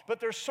law. But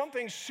there's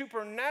something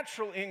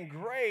supernatural in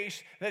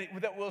grace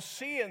that we'll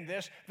see in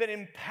this that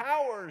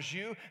empowers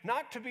you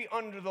not to be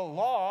under the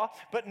law,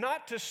 but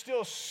not to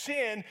still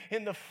sin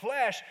in the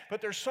flesh,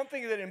 but there's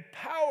something that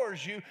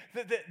empowers you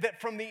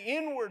that from the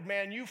inward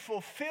man you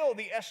fulfill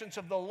the essence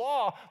of the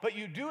law, but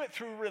you do it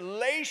through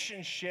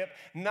relationship,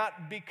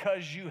 not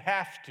because you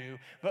have to,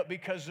 but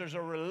because there's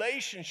a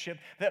relationship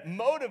that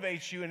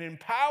motivates you and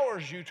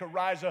empowers you to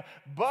rise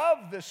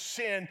above the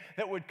sin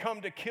that would come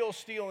to kill,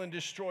 steal, and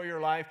destroy your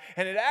life.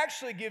 And it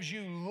actually gives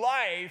you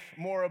life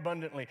more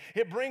abundantly.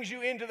 It brings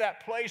you into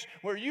that place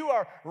where you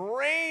are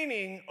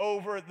reigning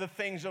over the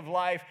things of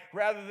life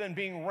rather than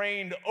being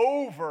reigned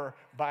over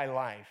by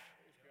life.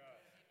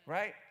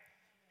 Right?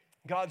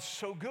 God's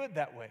so good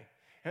that way.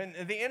 And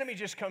the enemy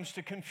just comes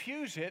to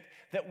confuse it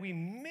that we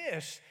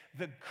miss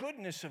the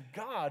goodness of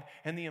God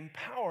and the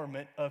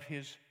empowerment of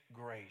His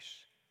grace.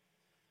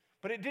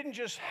 But it didn't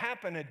just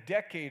happen a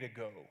decade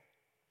ago.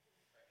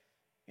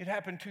 It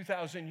happened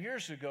 2,000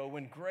 years ago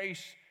when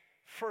grace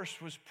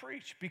first was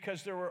preached,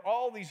 because there were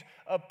all these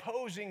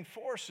opposing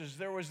forces.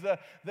 There was the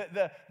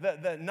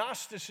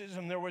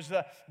Gnosticism. There was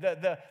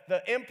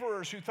the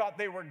emperors who thought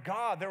they were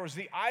God. There was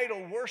the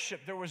idol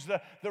worship. There was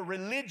the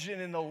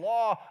religion and the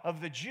law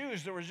of the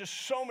Jews. There was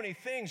just so many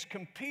things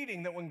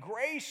competing that when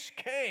grace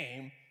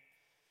came,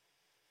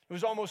 it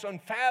was almost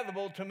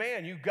unfathomable to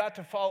man. You got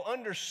to fall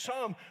under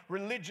some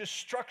religious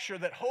structure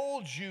that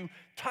holds you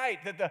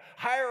tight, that the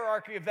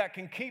hierarchy of that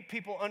can keep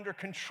people under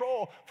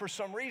control for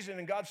some reason.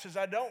 And God says,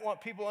 I don't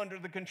want people under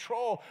the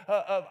control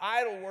of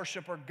idol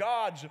worship or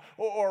gods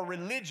or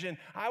religion.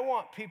 I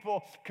want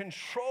people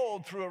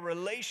controlled through a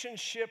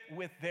relationship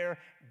with their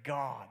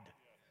God.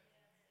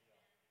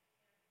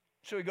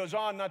 So he goes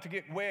on, not to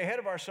get way ahead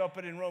of ourselves,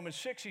 but in Romans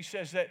 6, he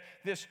says that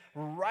this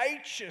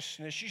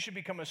righteousness, you should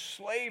become a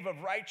slave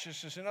of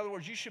righteousness. In other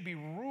words, you should be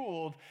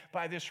ruled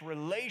by this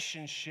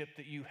relationship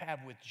that you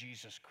have with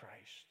Jesus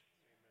Christ.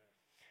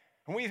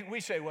 And we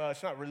say, well,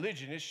 it's not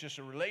religion, it's just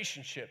a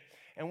relationship.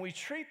 And we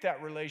treat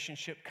that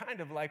relationship kind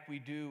of like we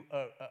do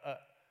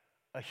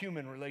a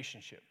human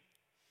relationship.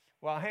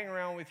 Well, I'll hang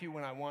around with you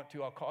when I want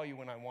to, I'll call you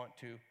when I want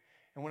to,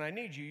 and when I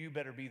need you, you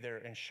better be there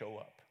and show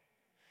up.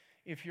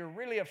 If you're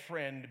really a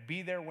friend,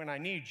 be there when I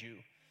need you,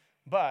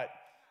 but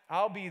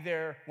I'll be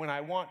there when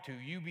I want to.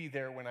 You be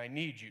there when I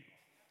need you.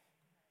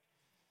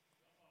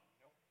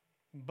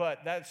 But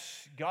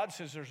God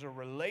says there's a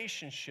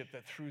relationship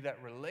that through that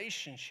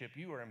relationship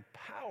you are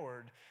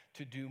empowered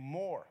to do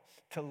more,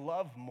 to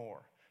love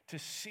more, to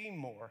see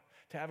more,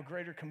 to have a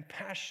greater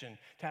compassion,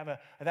 to have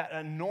that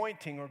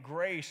anointing or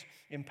grace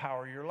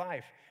empower your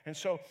life. And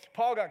so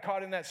Paul got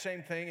caught in that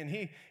same thing, and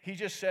he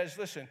just says,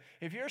 listen,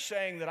 if you're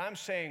saying that I'm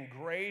saying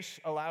grace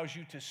allows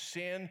you to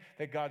sin,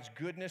 that God's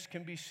goodness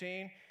can be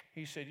seen,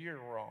 he said, you're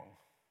wrong.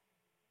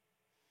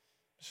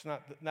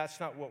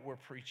 That's not what we're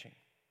preaching.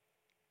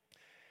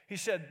 He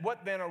said,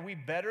 what then, are we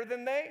better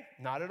than they?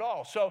 Not at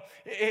all. So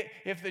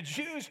if the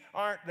Jews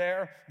aren't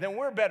there, then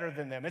we're better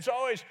than them. It's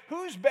always,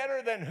 who's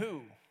better than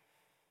who?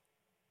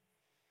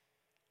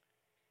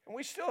 And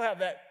we still have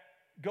that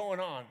going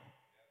on.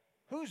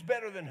 Who's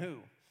better than who?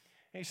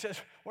 And he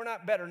says, we're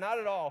not better, not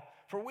at all.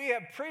 For we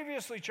have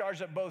previously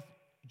charged that both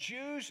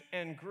Jews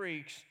and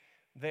Greeks,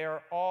 they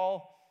are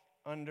all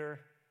under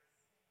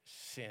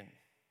sin.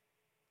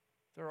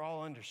 They're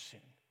all under sin.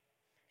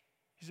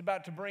 He's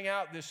about to bring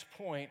out this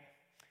point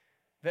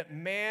that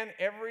man,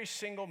 every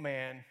single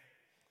man,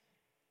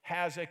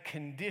 has a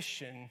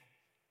condition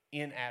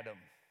in Adam.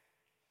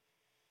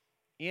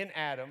 In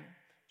Adam,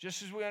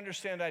 just as we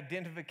understand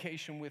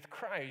identification with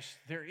Christ,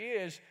 there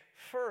is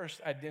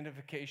first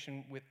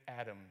identification with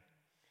Adam.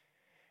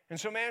 And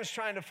so man's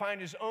trying to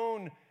find his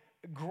own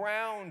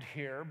ground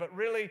here, but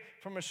really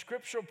from a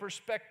scriptural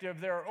perspective,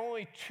 there are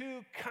only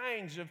two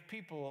kinds of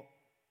people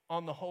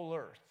on the whole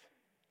earth.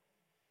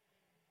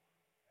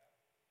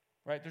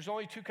 Right? There's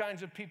only two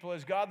kinds of people.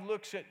 As God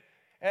looks at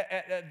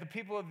the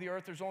people of the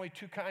earth, there's only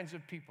two kinds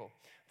of people.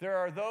 There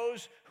are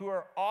those who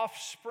are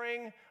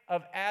offspring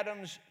of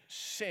Adam's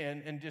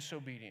sin and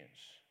disobedience.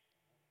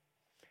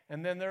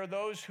 And then there are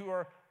those who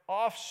are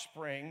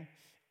offspring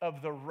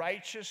of the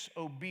righteous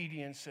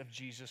obedience of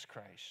Jesus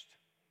Christ.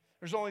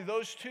 There's only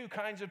those two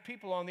kinds of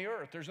people on the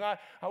earth. There's not,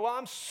 well,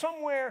 I'm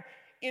somewhere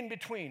in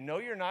between. No,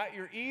 you're not.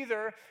 You're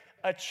either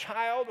a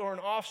child or an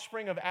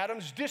offspring of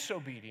Adam's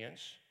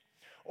disobedience,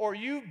 or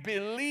you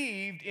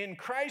believed in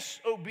Christ's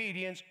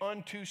obedience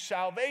unto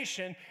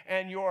salvation,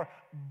 and you're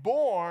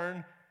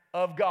born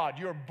of God.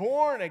 You're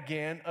born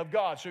again of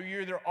God. So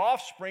you're either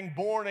offspring,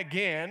 born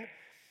again,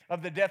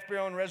 of the death,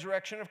 burial, and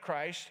resurrection of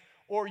Christ,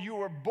 or you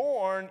were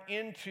born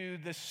into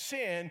the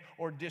sin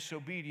or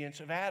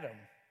disobedience of Adam.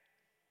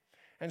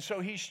 And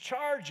so he's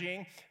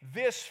charging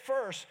this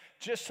first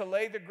just to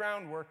lay the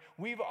groundwork.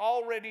 We've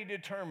already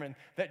determined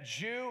that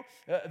Jew,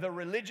 the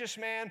religious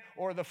man,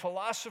 or the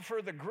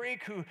philosopher, the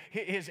Greek, who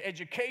his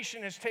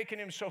education has taken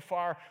him so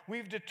far,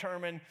 we've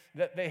determined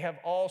that they have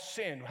all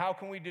sinned. How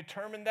can we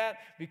determine that?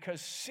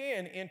 Because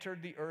sin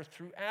entered the earth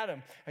through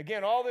Adam.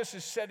 Again, all this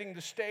is setting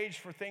the stage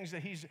for things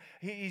that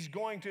he's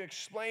going to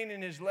explain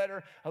in his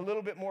letter a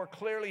little bit more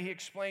clearly. He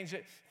explains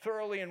it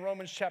thoroughly in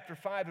Romans chapter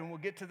 5, and we'll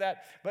get to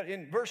that. But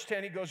in verse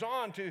 10, he goes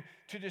on to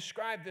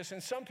describe this.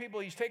 And some people,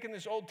 he's taken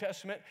this Old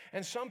Testament,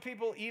 and some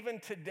people even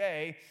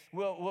today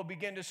will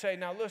begin to say,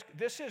 now look,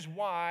 this is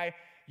why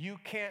you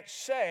can't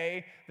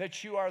say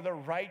that you are the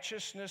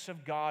righteousness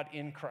of God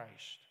in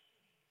Christ.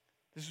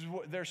 This is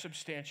their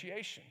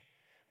substantiation.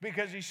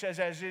 Because he says,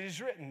 as it is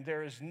written,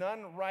 there is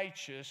none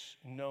righteous,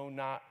 no,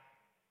 not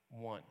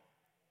one.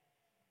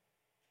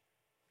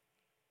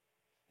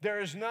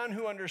 There is none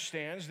who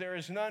understands. There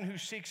is none who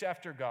seeks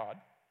after God.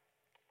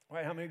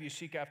 Right? How many of you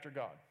seek after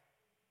God?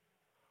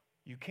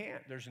 You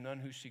can't. There's none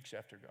who seeks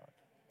after God.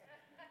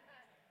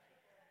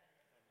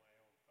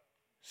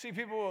 See,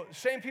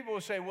 same people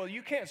will say, well,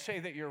 you can't say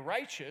that you're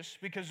righteous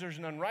because there's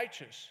none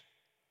righteous.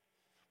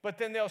 But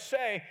then they'll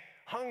say,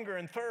 hunger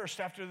and thirst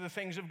after the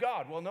things of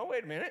God. Well, no,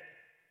 wait a minute.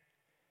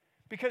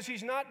 Because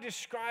he's not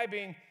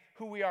describing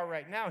who we are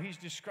right now. He's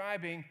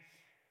describing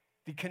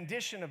the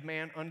condition of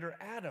man under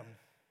Adam.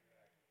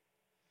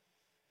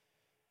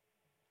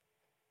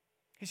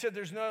 He said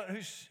there's none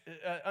who's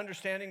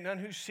understanding, none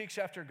who seeks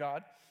after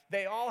God.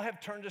 They all have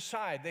turned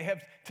aside. They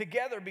have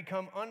together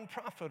become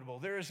unprofitable.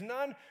 There is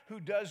none who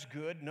does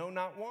good, no,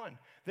 not one.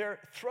 Their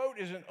throat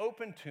is an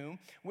open tomb.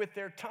 With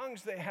their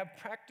tongues they have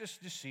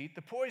practiced deceit.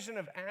 The poison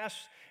of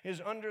asps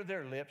is under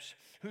their lips,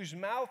 whose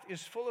mouth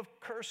is full of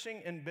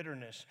cursing and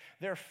bitterness.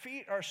 Their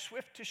feet are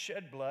swift to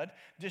shed blood.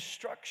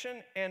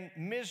 Destruction and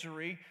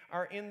misery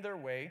are in their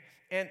way,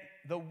 and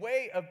the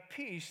way of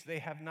peace they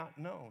have not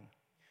known.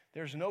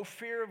 There's no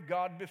fear of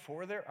God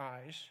before their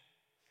eyes.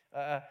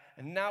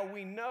 And now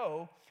we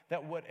know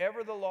that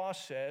whatever the law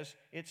says,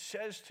 it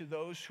says to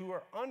those who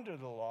are under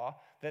the law,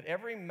 that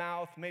every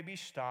mouth may be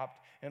stopped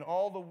and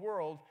all the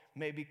world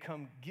may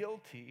become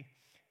guilty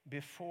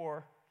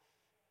before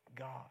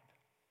God.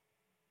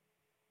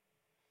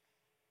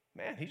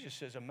 Man, he just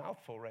says a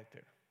mouthful right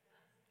there.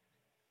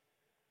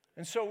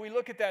 And so we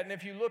look at that, and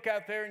if you look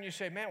out there and you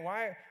say, man,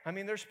 why? I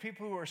mean, there's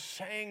people who are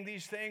saying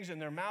these things, and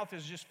their mouth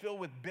is just filled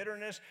with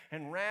bitterness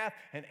and wrath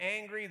and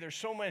angry. There's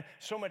so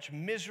much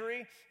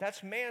misery.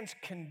 That's man's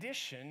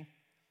condition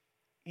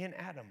in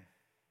Adam.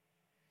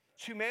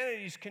 It's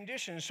humanity's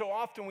condition. So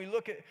often we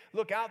look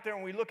out there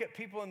and we look at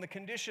people in the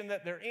condition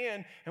that they're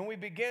in, and we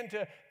begin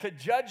to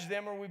judge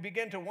them, or we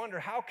begin to wonder,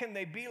 how can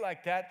they be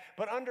like that?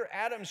 But under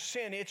Adam's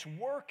sin, it's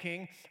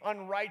working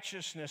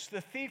unrighteousness.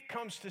 The thief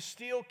comes to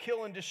steal,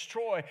 kill, and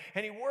destroy,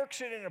 and he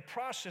works it in a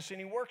process, and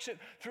he works it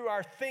through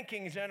our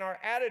thinkings and our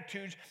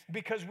attitudes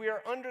because we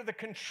are under the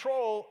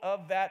control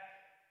of that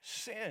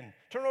sin.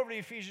 Turn over to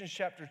Ephesians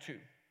chapter 2.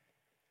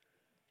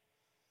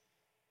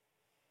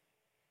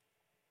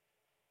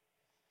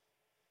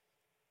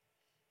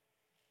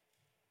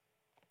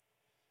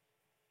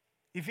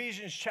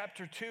 Ephesians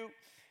chapter 2,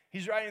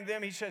 he's writing to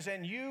them, he says,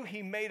 and you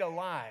he made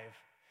alive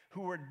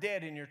who were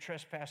dead in your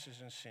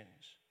trespasses and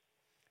sins.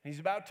 And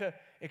he's about to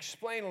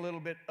explain a little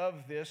bit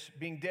of this,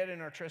 being dead in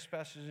our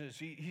trespasses.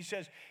 He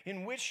says,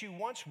 in which you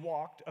once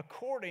walked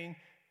according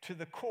to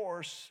the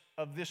course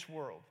of this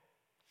world,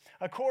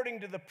 according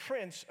to the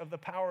prince of the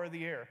power of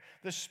the air,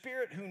 the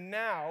spirit who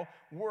now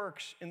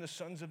works in the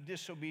sons of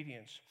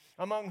disobedience,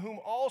 among whom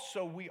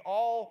also we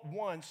all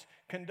once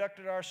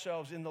conducted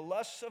ourselves in the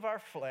lusts of our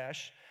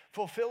flesh,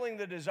 fulfilling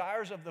the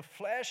desires of the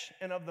flesh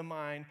and of the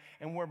mind,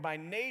 and were by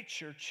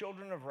nature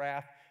children of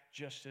wrath,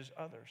 just as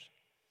others.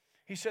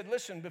 He said,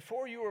 listen,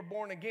 before you were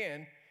born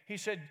again, he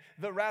said,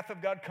 the wrath of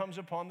God comes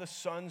upon the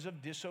sons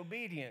of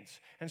disobedience.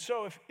 And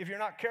so if you're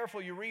not careful,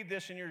 you read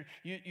this and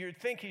you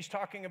think he's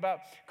talking about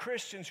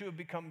Christians who have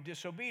become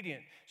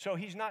disobedient. So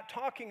he's not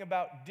talking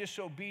about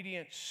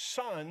disobedient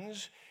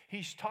sons.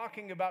 He's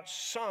talking about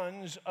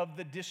sons of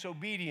the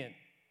disobedient,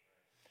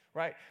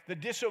 right? The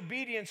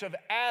disobedience of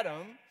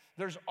Adam,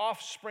 there's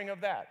offspring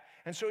of that.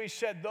 And so he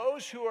said,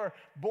 those who are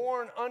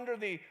born under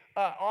the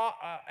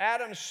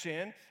Adam's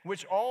sin,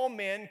 which all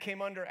men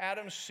came under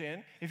Adam's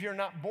sin, if you're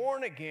not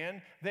born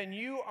again, then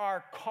you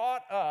are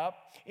caught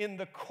up in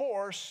the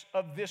course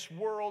of this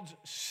world's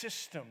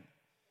system.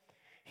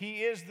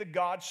 He is the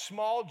God,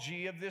 small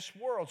g, of this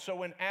world. So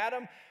when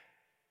Adam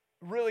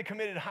really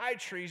committed high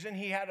treason,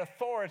 he had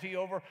authority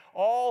over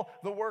all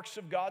the works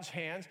of God's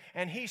hands,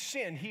 and he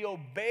sinned. He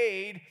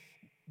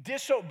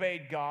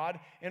disobeyed God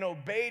and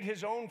obeyed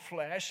his own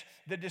flesh,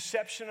 the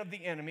deception of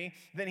the enemy.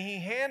 Then he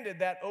handed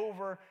that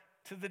over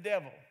to the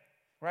devil,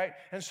 right?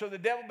 And so the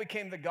devil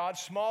became the God,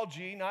 small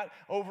g, not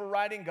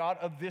overriding God,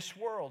 of this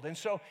world. And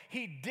so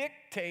he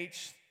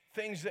dictates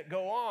things that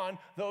go on,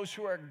 those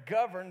who are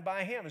governed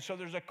by him. And so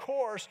there's a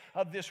course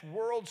of this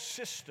world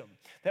system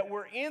that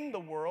we're in the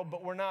world,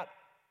 but we're not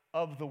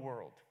of the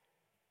world.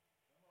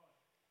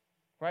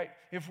 right?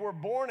 If we're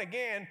born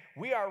again,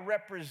 we are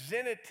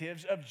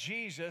representatives of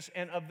Jesus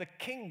and of the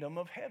kingdom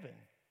of heaven.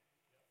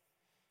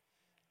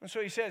 And so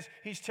he says,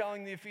 he's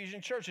telling the Ephesian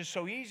church, it's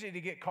so easy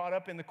to get caught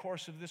up in the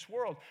course of this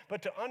world.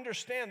 But to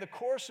understand the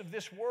course of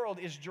this world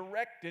is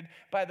directed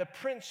by the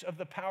prince of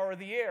the power of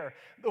the air,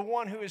 the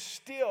one who is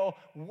still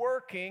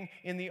working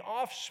in the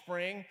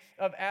offspring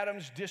of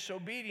Adam's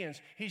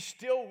disobedience. He's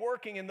still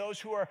working in those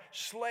who are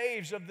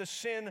slaves of the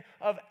sin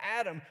of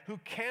Adam, who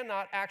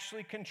cannot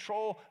actually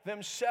control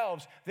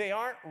themselves. They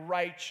aren't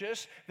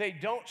righteous. They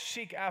don't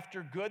seek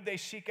after good. They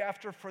seek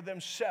after for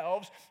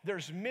themselves.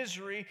 There's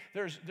misery.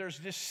 There's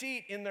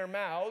deceit in their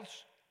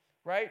mouths,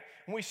 right?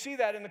 And we see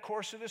that in the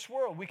course of this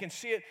world. We can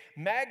see it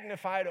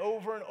magnified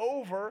over and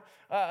over.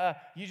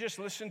 You just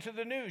listen to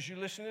the news. You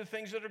listen to the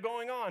things that are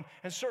going on.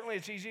 And certainly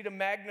it's easy to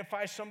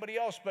magnify somebody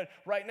else. But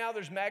right now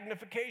there's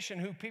magnification,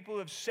 who people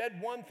have said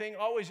one thing,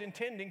 always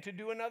intending to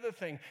do another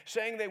thing,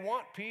 saying they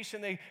want peace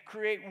and they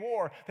create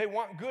war. They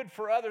want good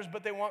for others,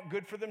 but they want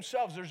good for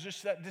themselves. There's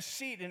just that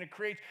deceit, and it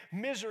creates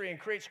misery and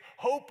creates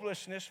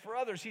hopelessness for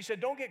others. He said,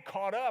 don't get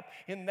caught up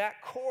in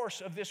that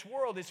course of this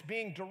world. It's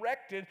being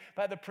directed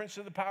by the prince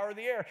of the power of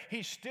the air.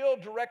 He's still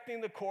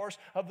directing the course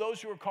of those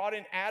who are caught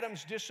in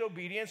Adam's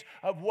disobedience,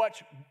 of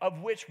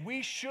which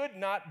we should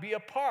not be a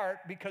part,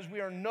 because we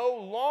are no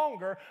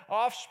longer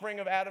offspring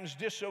of Adam's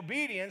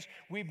disobedience.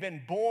 We've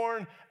been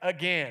born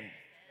again.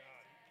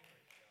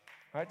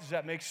 All right, does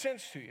that make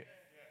sense to you?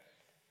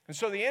 And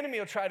so the enemy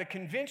will try to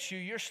convince you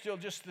you're still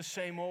just the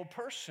same old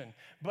person,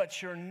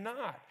 but you're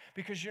not,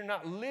 because you're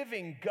not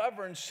living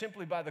governed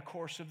simply by the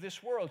course of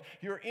this world.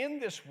 You're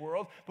in this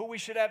world, but we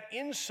should have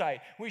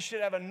insight. We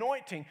should have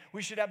anointing.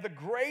 We should have the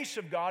grace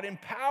of God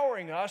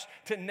empowering us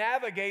to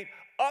navigate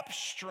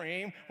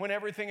upstream when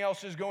everything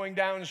else is going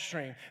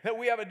downstream. That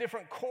we have a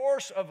different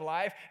course of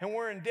life, and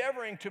we're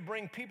endeavoring to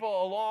bring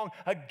people along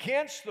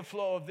against the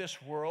flow of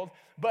this world,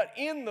 but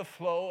in the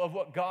flow of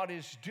what God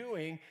is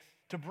doing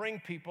to bring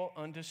people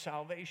unto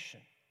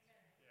salvation.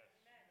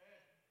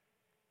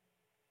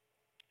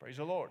 Praise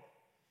the Lord.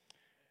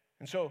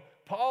 And so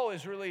Paul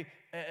is really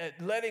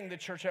letting the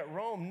church at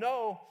Rome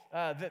know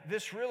that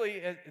this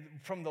really,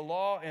 from the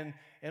law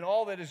and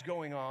all that is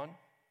going on,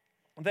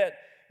 that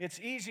it's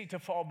easy to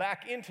fall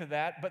back into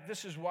that, but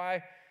this is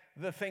why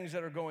the things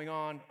that are going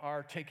on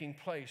are taking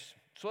place.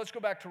 So let's go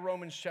back to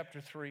Romans chapter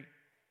 3.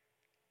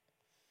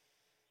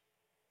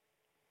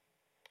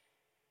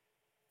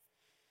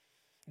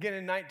 Again,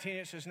 in 19,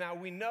 it says, now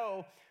we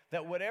know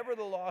that whatever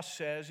the law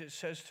says, it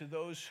says to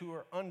those who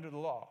are under the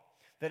law,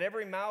 that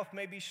every mouth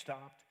may be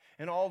stopped,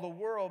 and all the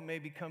world may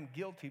become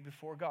guilty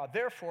before God.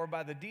 Therefore,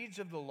 by the deeds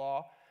of the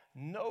law,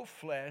 no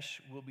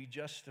flesh will be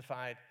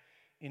justified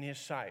in his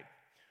sight.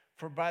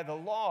 For by the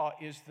law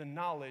is the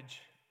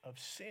knowledge of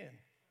sin.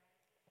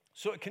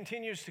 So it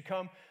continues to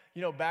come,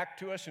 back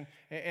to us,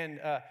 and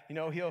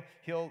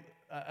he'll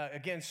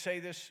again say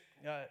this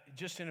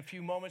just in a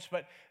few moments,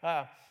 but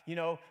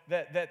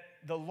that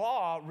the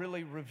law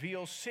really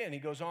reveals sin. He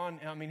goes on,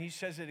 he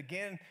says it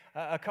again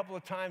a couple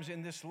of times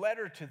in this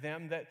letter to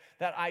them,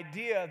 that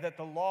idea that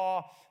the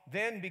law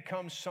then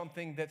becomes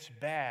something that's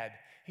bad.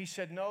 He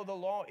said, no, the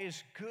law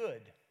is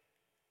good.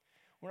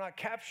 We're not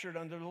captured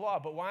under the law.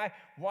 But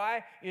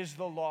why is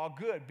the law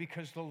good?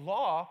 Because the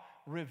law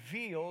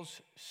reveals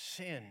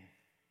sin.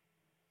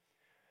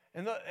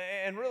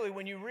 And really,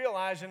 when you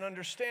realize and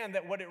understand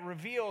that what it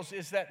reveals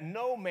is that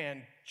no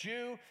man,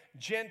 Jew,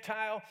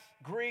 Gentile,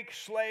 Greek,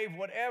 slave,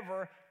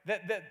 whatever,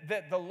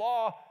 that the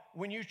law,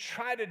 when you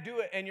try to do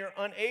it and you're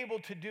unable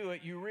to do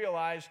it, you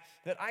realize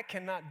that I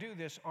cannot do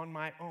this on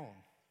my own.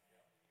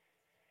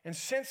 And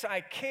since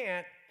I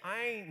can't,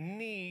 I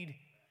need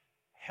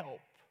help.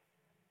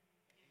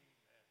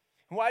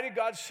 Why did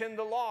God send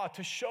the law?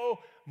 To show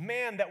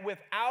man that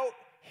without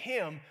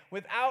him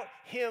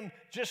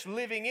just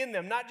living in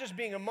them, not just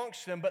being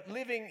amongst them, but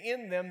living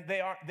in them,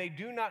 they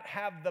do not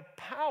have the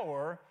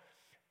power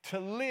to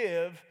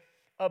live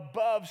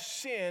above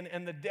sin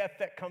and the death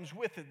that comes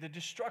with it, the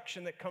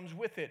destruction that comes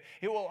with it.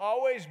 It will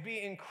always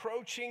be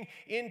encroaching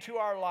into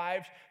our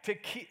lives to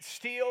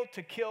steal,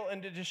 to kill,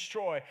 and to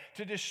destroy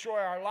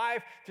our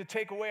life, to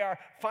take away our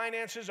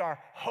finances, our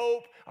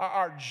hope,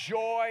 our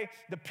joy,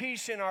 the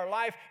peace in our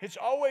life. It's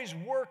always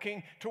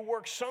working to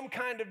work some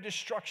kind of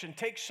destruction,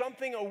 take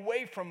something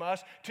away from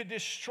us to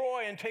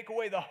destroy and take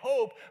away the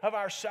hope of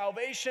our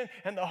salvation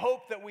and the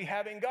hope that we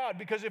have in God.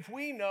 Because if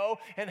we know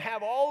and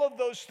have all of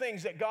those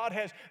things that God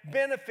has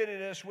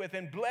benefited us with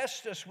and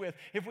blessed us with,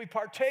 if we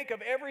partake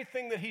of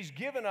everything that He's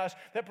given us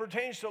that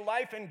pertains to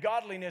life and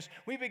godliness,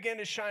 we begin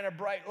to shine a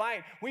bright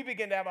light. We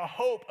begin to have a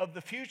hope of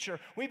the future.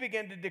 We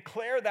begin to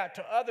declare that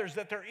to others,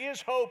 that there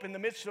is hope in the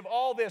midst of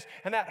all this,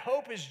 and that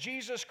hope is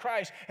Jesus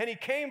Christ. And He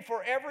came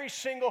for every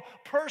single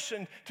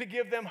person to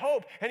give them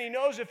hope. And He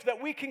knows if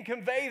that we can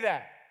convey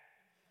that,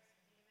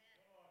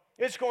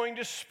 it's going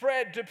to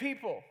spread to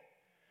people.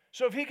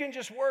 So if He can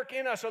just work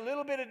in us a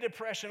little bit of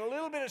depression, a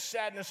little bit of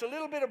sadness, a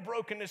little bit of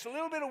brokenness, a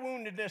little bit of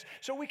woundedness,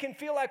 so we can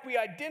feel like we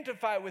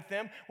identify with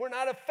them, we're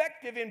not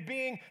effective in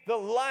being the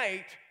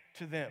light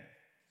to them.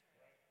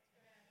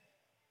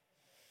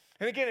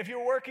 And again, if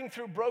you're working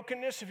through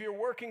brokenness, if you're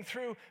working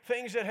through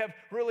things that have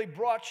really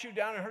brought you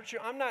down and hurt you,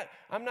 I'm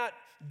not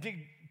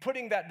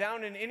putting that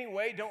down in any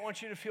way. Don't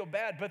want you to feel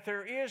bad. But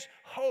there is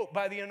hope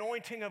by the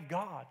anointing of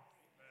God.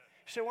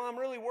 You say, well, I'm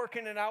really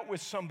working it out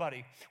with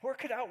somebody.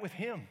 Work it out with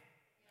Him.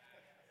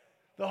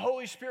 The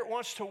Holy Spirit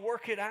wants to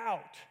work it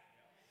out.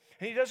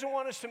 And He doesn't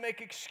want us to make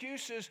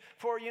excuses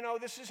for,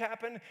 this has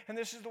happened and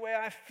this is the way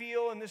I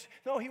feel and this.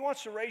 No, He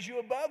wants to raise you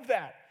above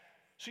that.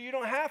 So you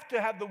don't have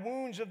to have the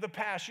wounds of the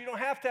past. You don't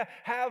have to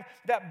have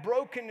that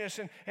brokenness.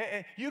 And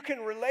you can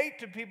relate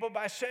to people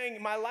by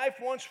saying, my life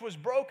once was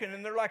broken.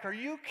 And they're like, are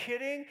you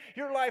kidding?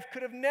 Your life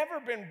could have never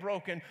been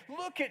broken.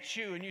 Look at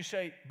you. And you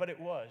say, but it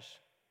was.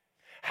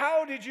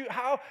 How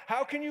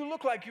can you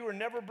look like you were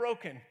never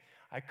broken?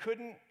 I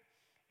couldn't,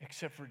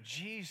 except for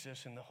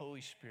Jesus and the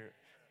Holy Spirit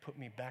put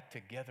me back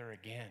together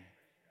again.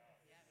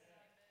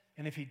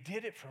 And if He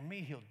did it for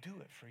me, He'll do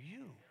it for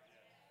you.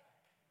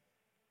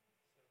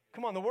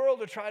 Come on, the world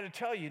will try to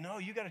tell you, no,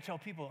 you got to tell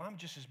people, I'm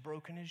just as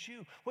broken as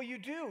you. Well, you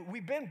do.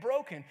 We've been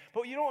broken.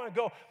 But you don't want to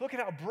go, look at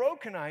how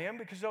broken I am,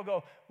 because they'll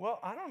go, well,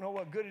 I don't know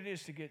what good it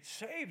is to get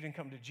saved and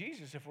come to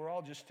Jesus if we're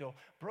all just still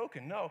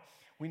broken. No,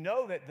 we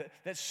know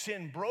that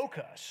sin broke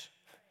us.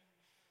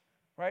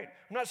 Right?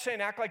 I'm not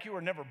saying act like you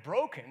were never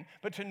broken,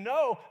 but to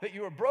know that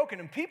you were broken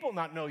and people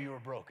not know you were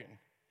broken,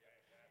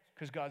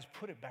 because God's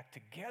put it back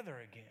together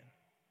again.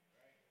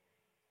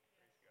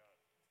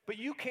 But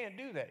you can't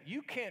do that.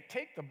 You can't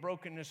take the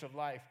brokenness of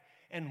life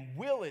and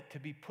will it to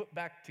be put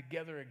back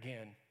together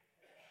again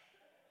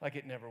like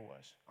it never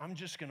was. I'm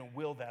just going to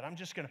will that. I'm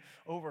just going to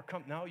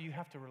overcome. No, you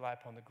have to rely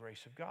upon the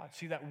grace of God.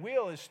 See, that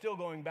will is still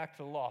going back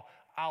to the law.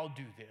 I'll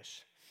do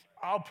this.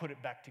 I'll put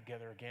it back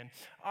together again.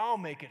 I'll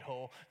make it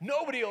whole.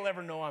 Nobody will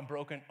ever know I'm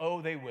broken.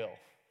 Oh, they will.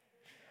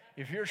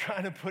 If you're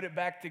trying to put it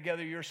back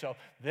together yourself,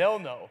 they'll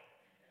know.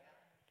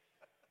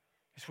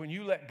 It's when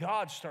you let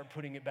God start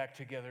putting it back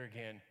together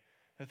again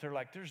that they're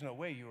like, there's no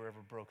way you were ever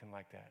broken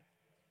like that.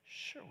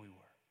 Sure we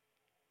were.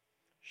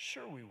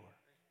 Sure we were.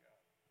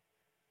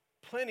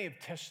 Plenty of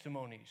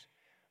testimonies.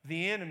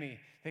 The enemy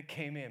that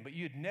came in, but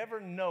you'd never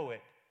know it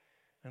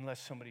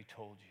unless somebody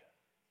told you.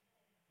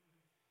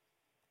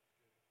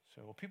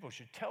 So, well, people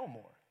should tell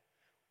more.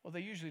 Well,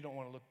 they usually don't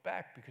want to look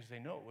back because they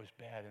know it was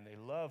bad and they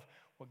love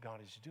what God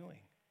is doing.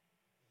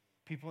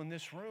 People in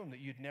this room that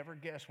you'd never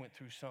guess went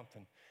through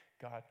something.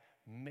 God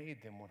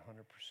made them 100%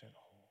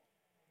 whole.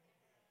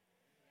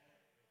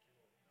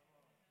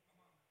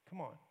 Come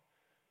on.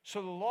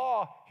 So the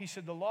law, he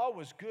said the law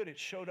was good. It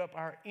showed up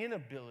our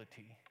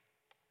inability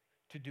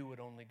to do what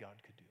only God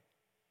could do.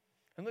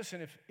 And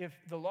listen, if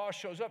the law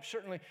shows up,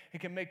 certainly it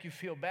can make you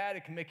feel bad.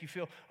 It can make you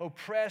feel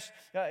oppressed.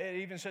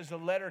 It even says the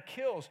letter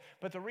kills.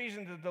 But the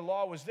reason that the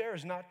law was there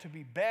is not to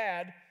be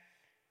bad,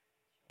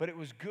 but it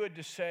was good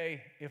to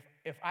say,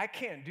 if I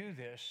can't do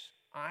this,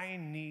 I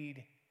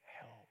need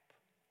help.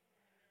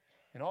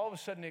 And all of a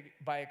sudden,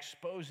 by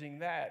exposing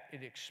that,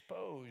 it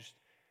exposed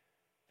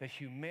that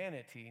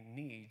humanity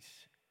needs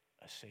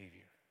a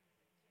Savior.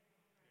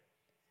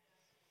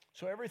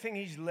 So everything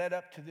he's led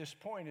up to this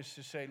point is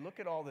to say, look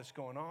at all that's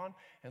going on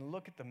and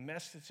look at the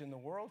mess that's in the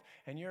world.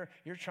 And you're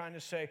trying to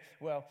say,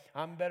 well,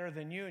 I'm better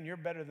than you and you're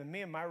better than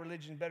me and my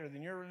religion's better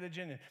than your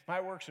religion and my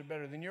works are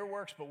better than your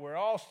works, but we're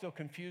all still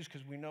confused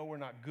because we know we're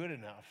not good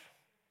enough.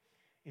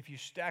 If you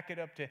stack it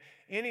up to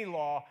any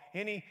law,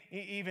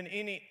 even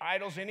any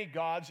idols, any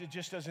gods, it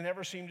just doesn't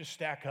ever seem to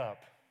stack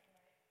up.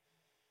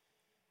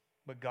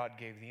 But God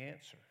gave the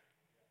answer,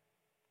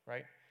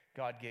 right?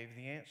 God gave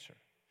the answer.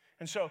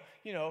 And so,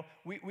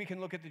 we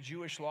can look at the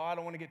Jewish law. I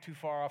don't want to get too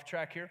far off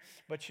track here.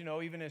 But,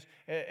 even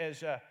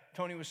as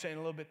Tony was saying a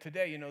little bit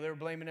today, they were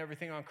blaming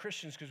everything on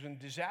Christians because when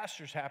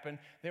disasters happen,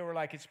 they were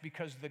like, it's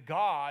because the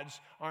gods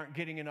aren't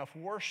getting enough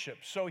worship.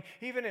 So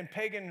even in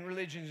pagan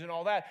religions and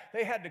all that,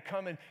 they had to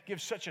come and give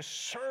such a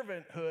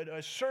servitude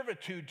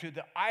to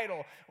the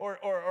idol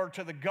or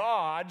to the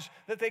gods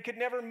that they could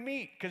never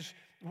meet. Because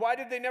why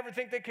did they never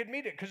think they could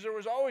meet it? Because there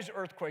was always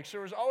earthquakes.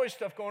 There was always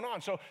stuff going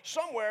on. So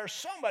somewhere,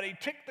 somebody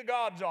ticked the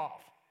gods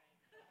off.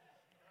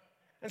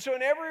 And so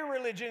in every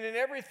religion, in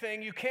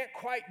everything, you can't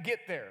quite get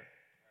there.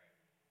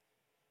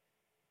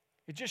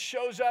 It just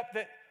shows up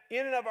that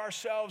in and of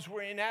ourselves,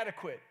 we're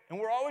inadequate. And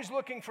we're always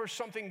looking for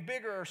something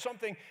bigger or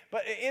something.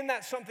 But in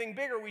that something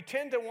bigger, we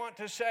tend to want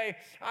to say,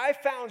 I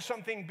found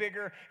something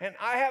bigger and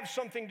I have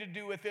something to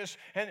do with this.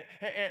 And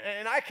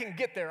I can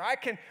get there. I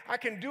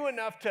can do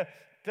enough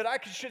that I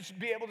should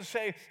be able to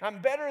say, I'm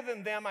better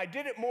than them, I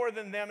did it more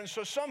than them, and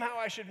so somehow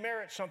I should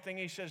merit something.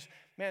 He says,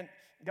 man,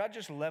 God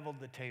just leveled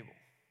the table.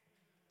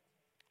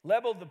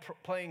 Leveled the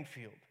playing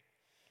field.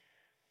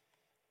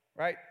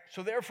 Right?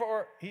 So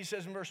therefore, he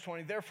says in verse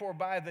 20, therefore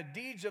by the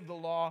deeds of the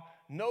law,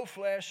 no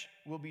flesh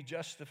will be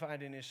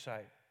justified in his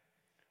sight.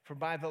 For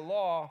by the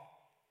law,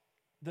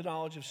 the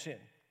knowledge of sin.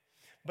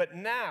 But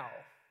now,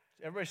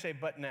 everybody say,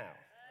 but now.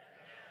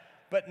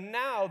 But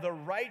now the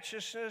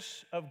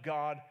righteousness of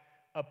God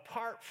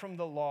apart from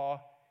the law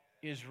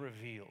is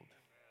revealed.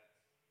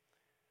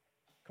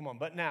 Come on,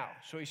 but now.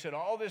 So he said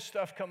all this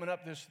stuff coming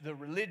up, the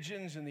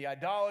religions and the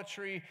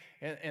idolatry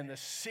and the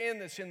sin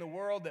that's in the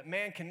world that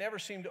man can never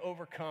seem to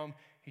overcome.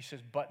 He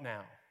says, but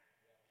now.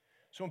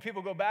 So when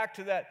people go back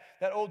to that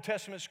Old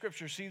Testament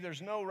scripture, see,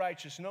 there's no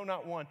righteous, no,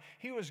 not one.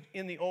 He was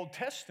in the Old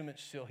Testament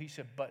still. He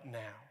said, but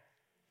now.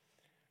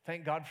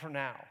 Thank God for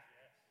now.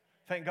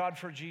 Thank God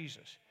for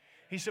Jesus.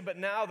 He said, but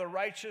now the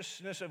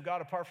righteousness of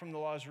God apart from the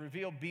law is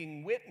revealed,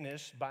 being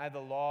witnessed by the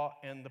law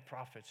and the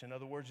prophets. In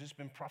other words, it's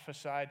been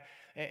prophesied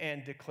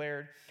and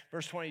declared.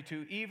 Verse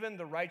 22, even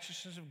the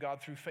righteousness of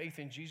God through faith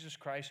in Jesus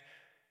Christ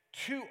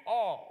to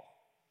all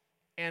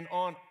and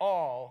on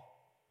all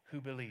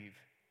who believe.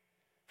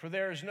 For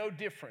there is no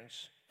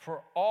difference,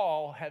 for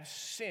all have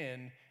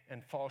sinned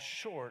and fall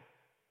short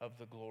of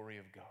the glory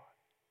of God.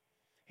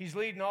 He's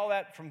leading all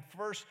that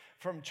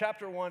from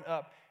chapter 1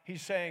 up.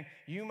 He's saying,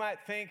 you might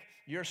think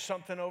you're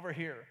something over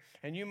here,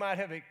 and you might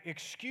have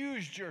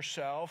excused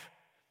yourself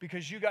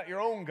because you got your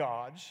own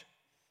gods,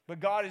 but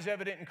God is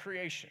evident in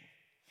creation.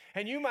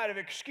 And you might have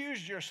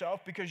excused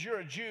yourself because you're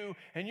a Jew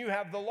and you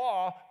have the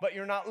law, but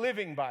you're not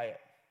living by it.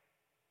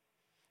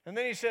 And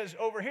then he says,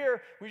 over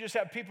here, we just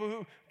have people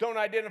who don't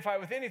identify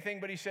with anything,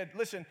 but he said,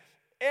 listen,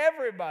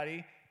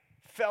 everybody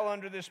fell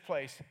under this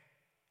place.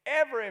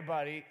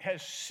 Everybody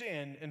has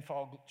sinned and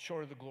fall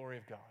short of the glory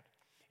of God.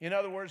 In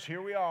other words,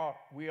 here we are.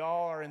 We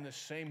all are in the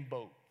same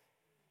boat.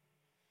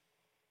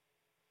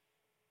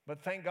 But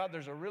thank God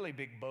there's a really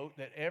big boat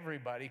that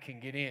everybody can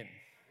get in.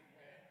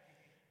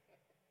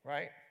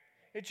 Right?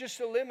 It just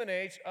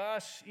eliminates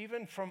us,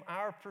 even from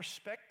our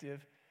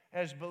perspective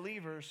as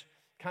believers,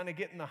 kind of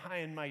getting the high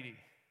and mighty.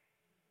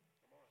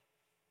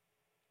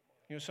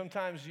 You know,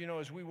 sometimes,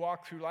 as we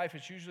walk through life,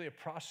 it's usually a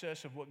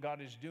process of what God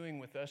is doing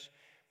with us.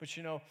 But,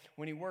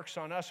 when he works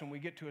on us and we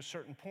get to a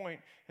certain point,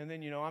 and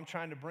then, I'm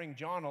trying to bring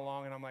John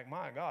along, and I'm like,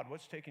 my God,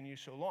 what's taking you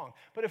so long?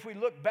 But if we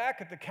look back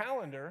at the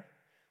calendar,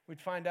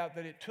 we'd find out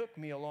that it took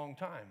me a long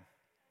time.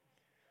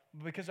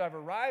 Because I've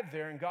arrived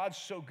there, and God's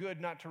so good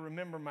not to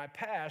remember my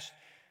past,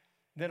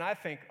 then I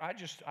think,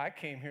 I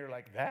came here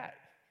like that.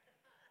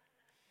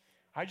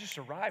 I just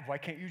arrived. Why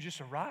can't you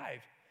just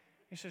arrive?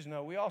 He says,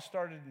 no, we all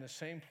started in the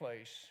same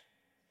place.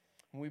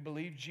 When we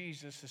believe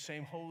Jesus, the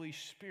same Holy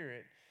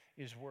Spirit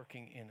is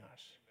working in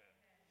us.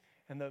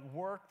 And the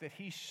work that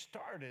he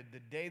started the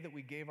day that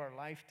we gave our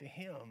life to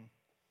him,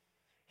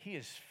 he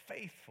is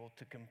faithful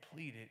to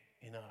complete it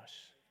in us.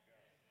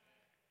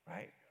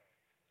 Right?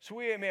 So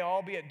we may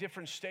all be at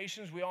different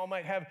stations. We all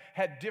might have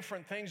had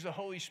different things the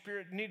Holy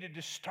Spirit needed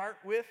to start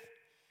with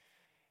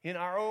in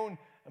our own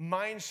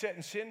mindset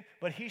and sin,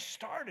 but he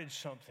started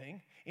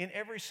something in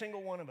every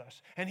single one of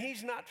us. And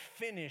he's not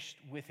finished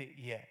with it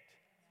yet.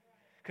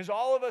 Because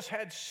all of us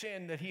had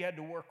sin that he had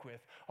to work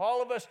with.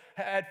 All of us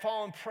had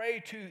fallen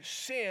prey to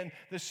sin,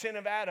 the sin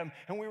of Adam,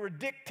 and we were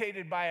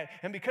dictated by it.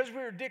 And because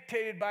we were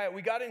dictated by it,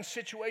 we got in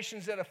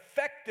situations that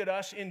affected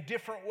us in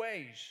different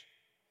ways.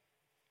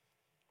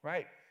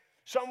 Right?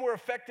 Some were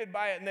affected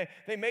by it, and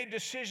they made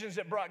decisions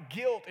that brought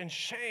guilt and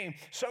shame.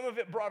 Some of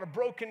it brought a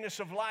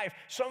brokenness of life.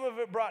 Some of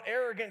it brought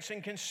arrogance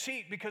and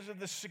conceit because of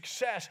the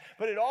success.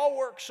 But it all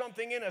works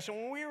something in us. And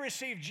when we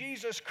receive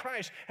Jesus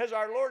Christ as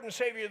our Lord and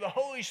Savior, the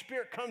Holy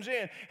Spirit comes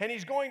in, and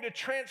he's going to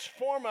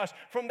transform us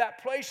from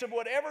that place of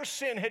whatever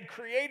sin had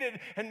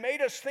created and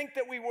made us think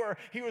that we were.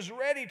 He was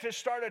ready to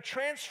start a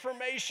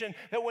transformation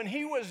that when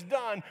he was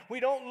done, we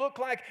don't look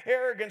like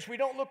arrogance. We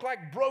don't look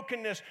like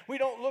brokenness. We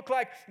don't look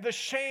like the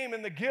shame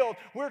and the guilt.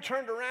 We're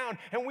turned around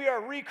and we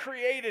are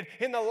recreated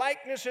in the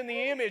likeness and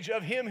the image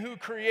of him who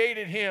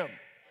created him.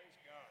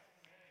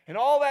 And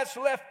all that's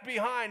left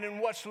behind and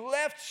what's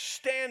left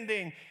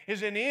standing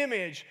is an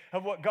image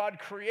of what God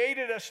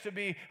created us to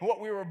be and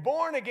what we were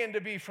born again to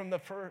be from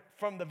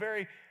the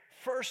very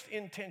first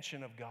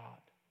intention of God.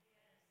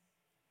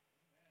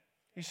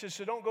 He says,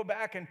 so don't go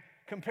back and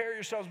compare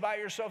yourselves by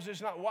yourselves.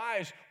 It's not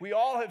wise. We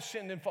all have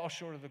sinned and fall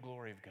short of the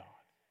glory of God.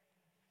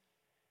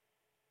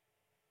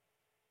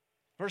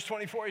 Verse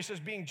 24, he says,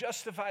 being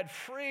justified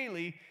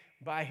freely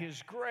by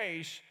his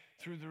grace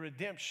through the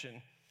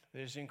redemption that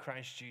is in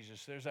Christ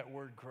Jesus. There's that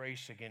word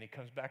grace again. He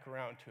comes back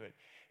around to it.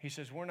 He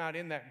says, we're not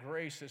in that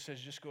grace that says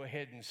just go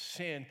ahead and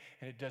sin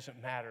and it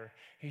doesn't matter.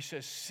 He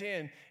says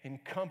sin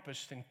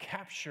encompassed and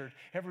captured.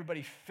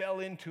 Everybody fell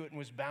into it and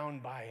was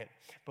bound by it.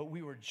 But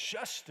we were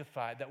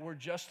justified. That word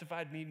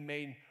justified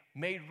means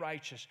made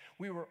righteous.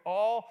 We were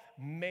all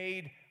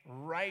made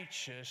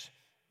righteous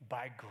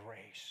by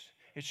grace.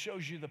 It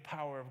shows you the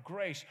power of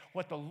grace.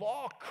 What the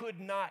law could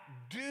not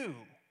do,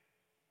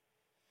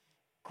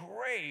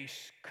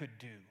 grace could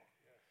do.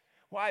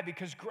 Why?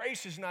 Because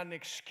grace is not an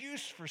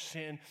excuse for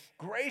sin.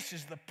 Grace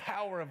is the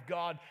power of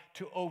God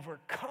to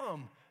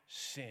overcome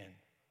sin.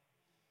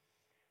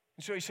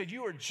 And so he said,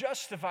 you are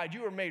justified,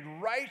 you are made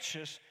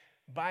righteous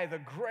by the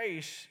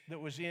grace that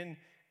was in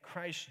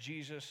Christ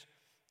Jesus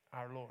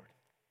our Lord.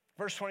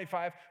 Verse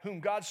 25,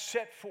 whom God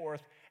set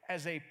forth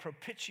as a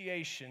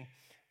propitiation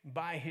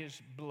by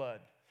his blood,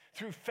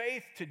 through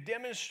faith to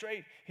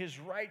demonstrate his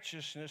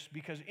righteousness,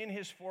 because in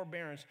his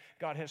forbearance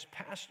God has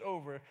passed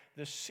over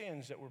the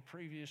sins that were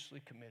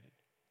previously committed.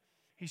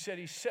 He said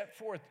he set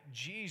forth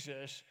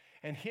Jesus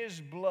and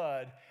his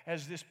blood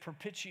as this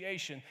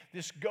propitiation,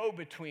 this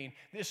go-between,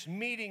 this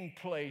meeting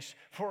place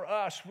for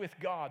us with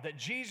God. That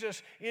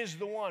Jesus is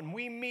the one.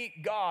 We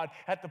meet God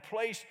at the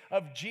place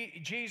of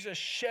Jesus'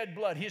 shed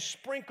blood, his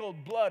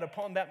sprinkled blood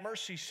upon that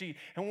mercy seat.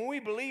 And when we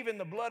believe in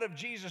the blood of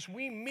Jesus,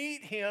 we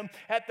meet him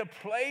at the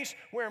place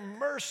where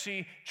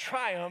mercy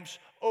triumphs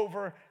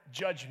over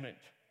judgment.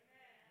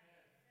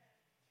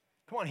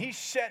 Come on, he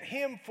set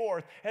him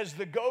forth as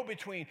the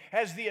go-between,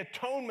 as the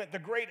atonement, the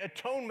great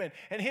atonement.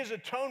 And his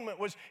atonement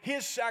was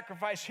his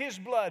sacrifice, his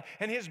blood.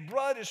 And his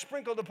blood is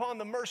sprinkled upon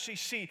the mercy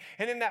seat.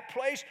 And in that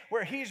place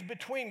where he's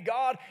between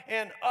God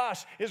and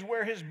us is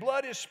where his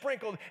blood is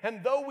sprinkled.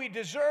 And though we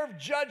deserve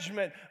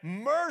judgment,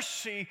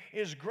 mercy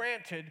is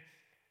granted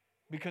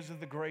because of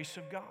the grace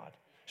of God.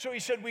 So he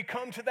said we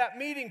come to that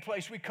meeting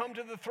place. We come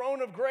to the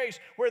throne of grace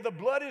where the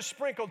blood is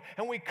sprinkled.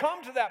 And we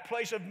come to that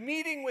place of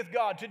meeting with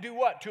God to do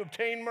what? To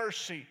obtain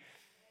mercy.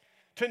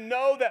 To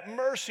know that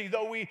mercy,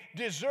 though we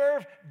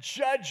deserve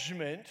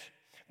judgment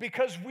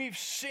because we've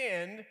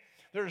sinned,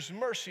 there's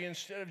mercy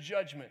instead of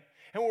judgment.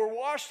 And we're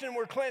washed and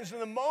we're cleansed.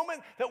 And the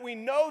moment that we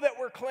know that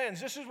we're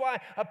cleansed, this is why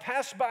a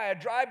pass-by, a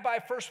drive-by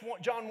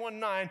 1 John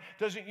 1:9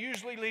 doesn't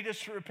usually lead us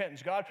to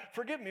repentance. God,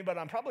 forgive me, but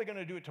I'm probably going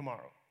to do it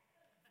tomorrow.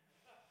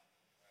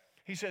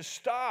 He says,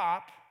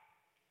 stop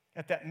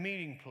at that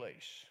meeting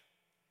place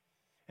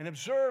and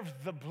observe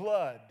the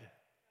blood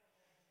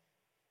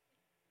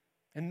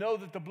and know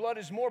that the blood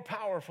is more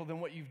powerful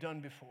than what you've done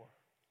before.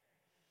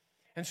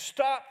 And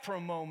stop for a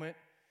moment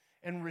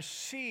and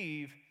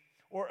receive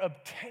or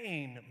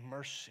obtain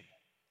mercy.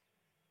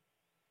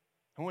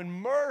 And when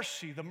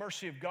mercy, the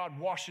mercy of God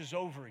washes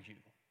over you,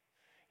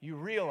 you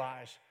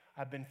realize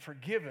I've been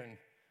forgiven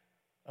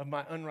of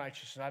my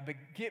unrighteousness. I've been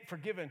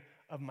forgiven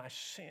of my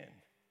sin.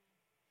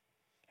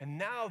 And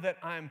now that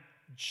I'm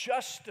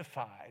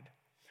justified,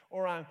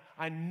 or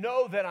I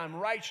know that I'm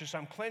righteous,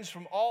 I'm cleansed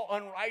from all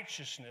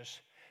unrighteousness,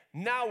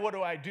 now what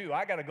do?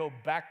 I got to go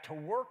back to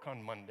work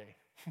on Monday.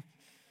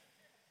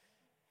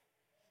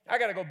 I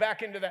got to go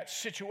back into that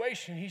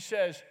situation. He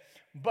says,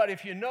 but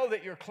if you know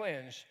that you're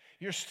cleansed,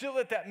 you're still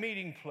at that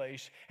meeting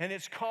place, and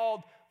it's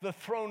called the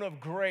throne of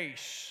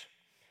grace.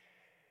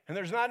 And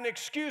there's not an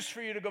excuse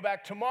for you to go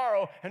back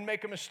tomorrow and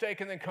make a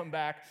mistake and then come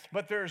back.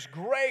 But there's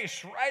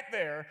grace right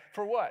there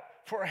for what?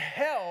 For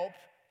help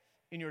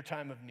in your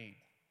time of need.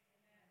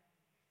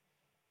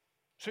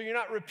 So you're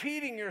not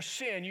repeating your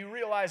sin. You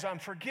realize I'm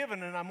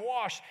forgiven and I'm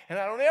washed. And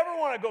I don't ever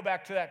want to go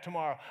back to that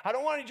tomorrow. I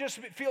don't want to just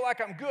feel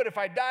like I'm good. If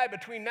I die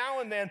between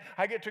now and then,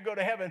 I get to go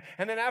to heaven.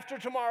 And then after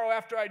tomorrow,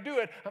 after I do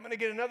it, I'm going to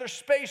get another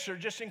spacer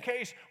just in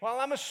case while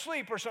I'm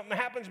asleep or something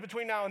happens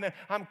between now and then.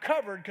 I'm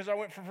covered because I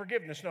went for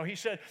forgiveness. No, he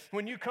said,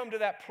 when you come to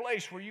that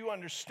place where you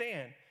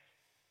understand,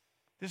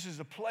 this is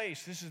the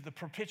place, this is the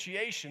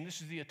propitiation,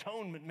 this is the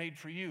atonement made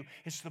for you.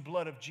 It's the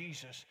blood of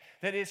Jesus.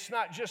 That it's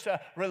not just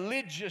a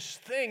religious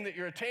thing that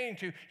you're attaining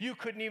to. You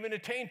couldn't even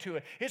attain to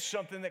it. It's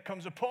something that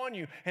comes upon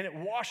you and it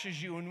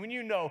washes you. And when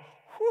you know,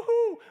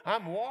 whoo-hoo,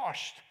 I'm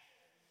washed.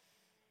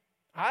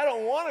 I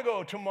don't want to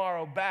go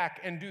tomorrow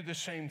back and do the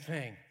same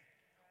thing.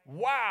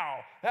 Wow,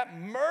 that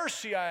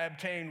mercy I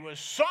obtained was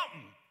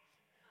something.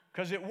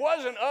 Because it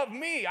wasn't of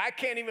me. I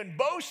can't even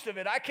boast of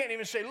it. I can't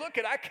even say, look,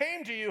 I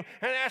came to you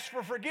and asked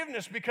for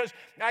forgiveness because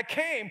I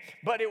came,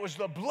 but it was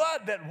the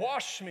blood that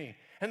washed me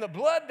and the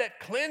blood that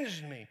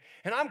cleansed me.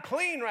 And I'm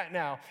clean right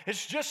now.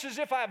 It's just as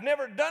if I've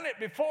never done it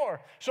before.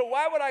 So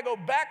why would I go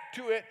back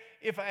to it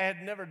if I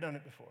had never done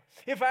it before?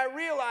 If I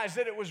realized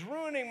that it was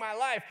ruining my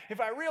life, if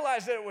I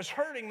realized that it was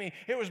hurting me,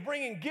 it was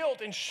bringing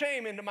guilt and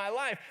shame into my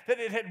life, that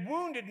it had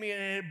wounded me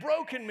and it had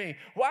broken me,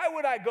 why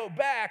would I go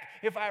back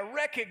if I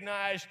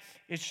recognized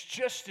it's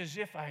just as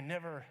if I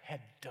never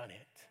had done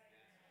it?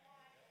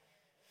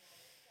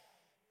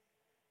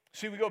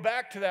 See, we go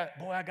back to that,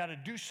 boy, I got to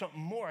do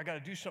something more. I got to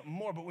do something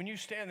more. But when you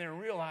stand there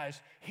and realize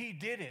he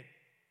did it,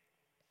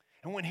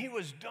 and when he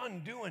was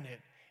done doing it,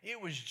 it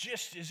was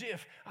just as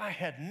if I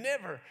had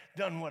never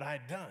done what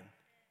I'd done.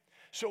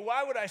 So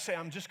why would I say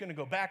I'm just going to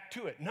go back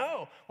to it?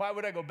 No. Why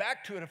would I go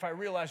back to it if I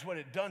realized what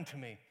it had done to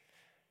me?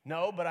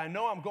 No, but I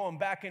know I'm going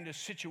back into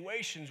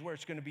situations where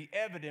it's going to be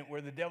evident,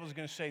 where the devil's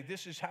going to say,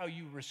 this is how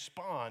you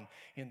respond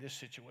in this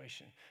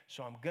situation.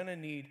 So I'm going to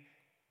need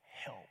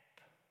help.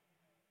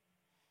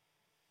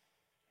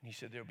 And he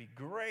said there'll be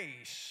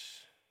grace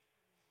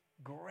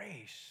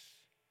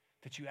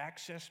that you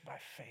access by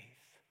faith.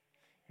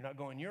 You're not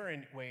going your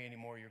way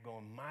anymore, you're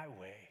going my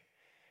way.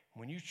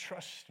 When you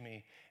trust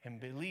me and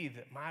believe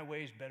that my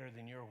way is better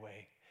than your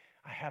way,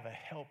 I have a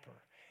helper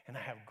and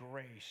I have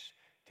grace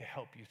to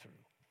help you through.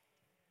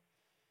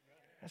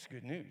 That's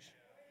good news.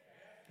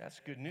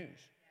 That's good news.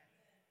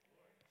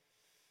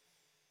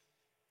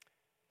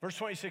 Verse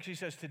 26, he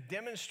says, to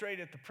demonstrate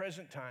at the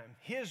present time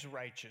his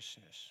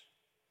righteousness,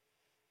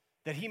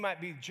 that he might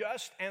be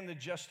just and the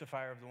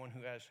justifier of the one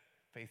who has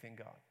faith in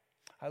God.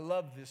 I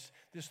love this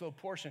little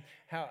portion,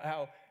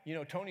 how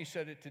Tony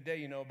said it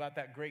today, about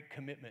that great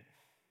commitment.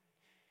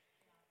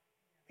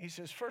 He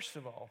says, first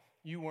of all,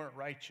 you weren't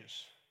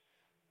righteous.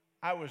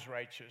 I was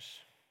righteous,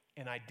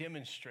 and I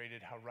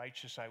demonstrated how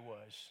righteous I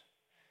was.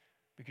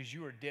 Because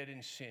you are dead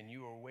in sin,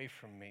 you are away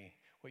from me.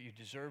 What you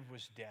deserved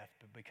was death,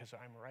 but because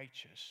I'm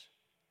righteous,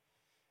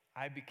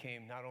 I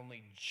became not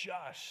only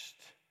just,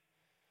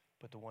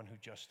 but the one who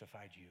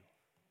justified you.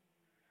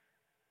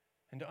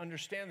 And to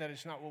understand that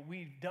it's not what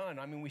we've done.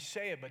 I mean, we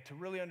say it, but to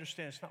really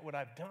understand it's not what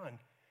I've done.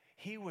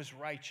 He was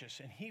righteous,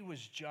 and he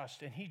was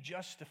just, and he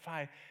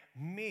justified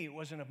me. It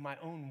wasn't of my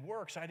own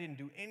works. I didn't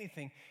do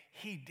anything.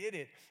 He did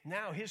it.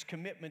 Now his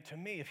commitment to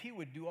me, if he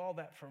would do all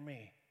that for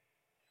me,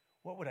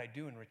 what would I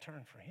do in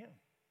return for him?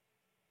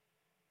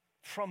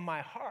 From my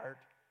heart,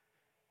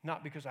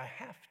 not because I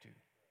have to,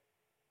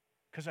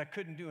 because I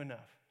couldn't do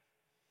enough.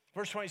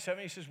 Verse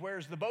 27, he says,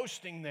 where's the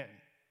boasting then?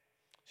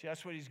 See,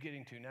 that's what he's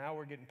getting to. Now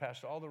we're getting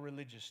past all the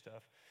religious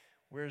stuff.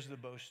 Where's the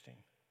boasting?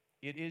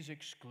 It is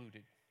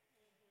excluded.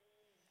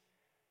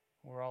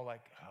 We're all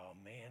like, oh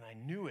man, I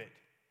knew it.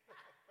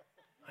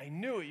 I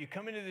knew it. You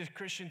come into this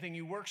Christian thing,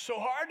 you work so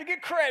hard to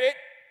get credit.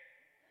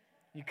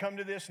 You come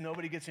to this,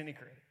 nobody gets any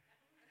credit.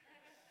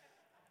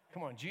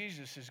 Come on,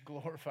 Jesus is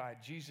glorified.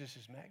 Jesus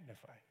is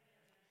magnified.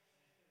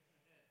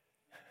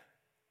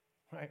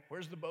 Right?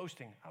 Where's the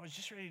boasting? I was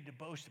just ready to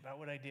boast about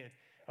what I did.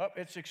 Oh,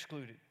 it's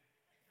excluded.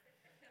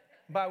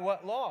 By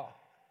what law?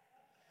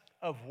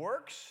 Of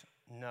works?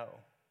 No.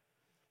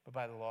 But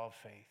by the law of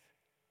faith.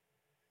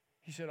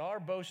 He said our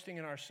boasting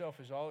in ourselves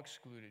is all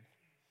excluded.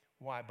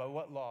 Why? By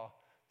what law?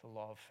 The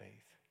law of faith.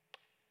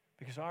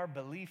 Because our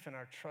belief and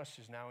our trust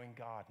is now in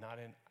God, not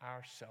in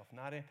ourselves,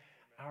 not in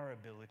our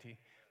ability,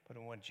 but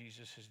in what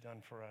Jesus has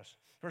done for us.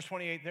 Verse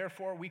 28,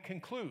 therefore we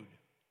conclude.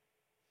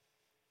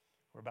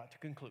 We're about to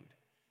conclude.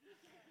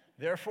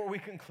 Therefore we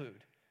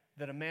conclude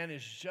that a man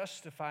is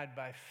justified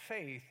by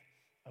faith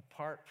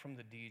apart from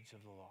the deeds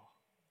of the law.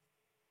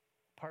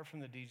 Apart from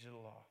the deeds of the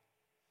law.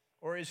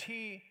 Or is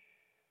he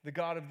the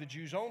God of the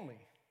Jews only?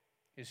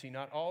 Is he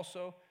not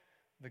also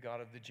the God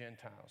of the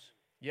Gentiles?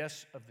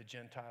 Yes, of the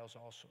Gentiles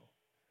also.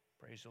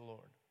 Praise the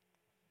Lord.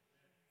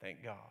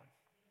 Thank God.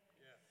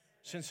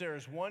 Since there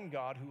is one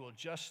God who will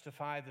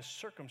justify the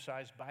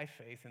circumcised by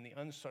faith and the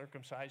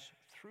uncircumcised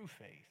through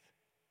faith,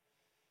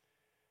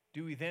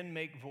 do we then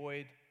make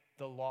void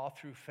the law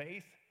through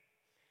faith?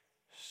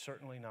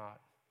 Certainly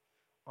not.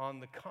 On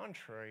the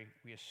contrary,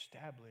 we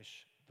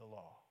establish the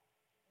law.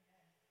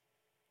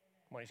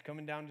 Come on, he's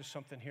coming down to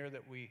something here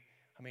that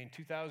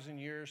 2,000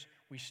 years,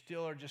 we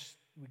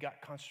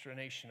got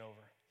consternation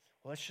over.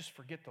 Well, let's just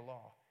forget the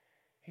law.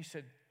 He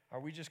said, are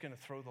we just going to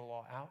throw the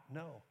law out?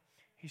 No.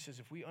 He says,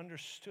 if we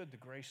understood the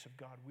grace of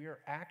God,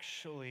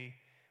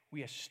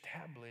 we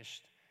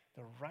established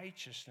the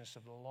righteousness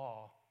of the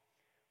law,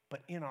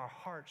 but in our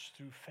hearts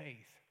through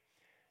faith,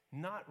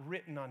 not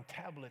written on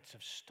tablets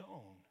of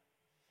stone,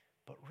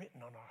 but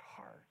written on our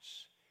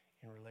hearts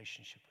in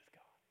relationship with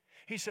God.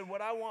 He said,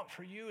 what I want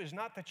for you is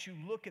not that you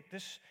look at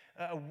this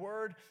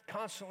word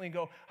constantly and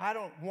go, I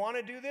don't want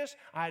to do this.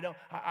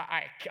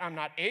 I'm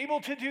not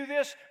able to do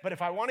this. But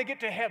if I want to get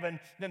to heaven,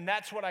 then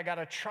that's what I got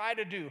to try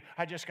to do.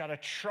 I just got to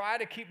try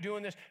to keep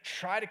doing this,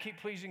 try to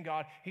keep pleasing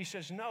God. He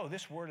says, no,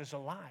 this word is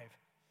alive.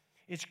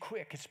 It's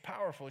quick, it's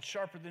powerful, it's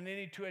sharper than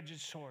any two-edged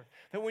sword.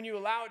 That when you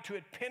allow it to,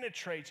 it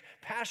penetrates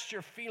past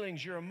your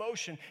feelings, your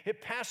emotion.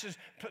 It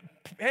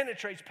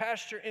penetrates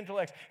past your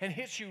intellect and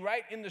hits you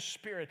right in the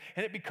spirit.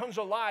 And it becomes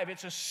alive.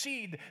 It's a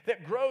seed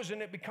that grows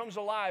and it becomes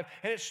alive.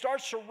 And it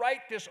starts to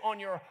write this on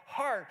your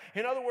heart.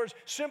 In other words,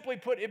 simply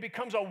put, it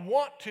becomes a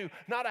want to,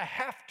 not a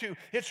have to.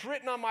 It's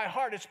written on my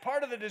heart. It's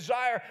part of the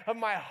desire of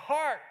my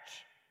heart.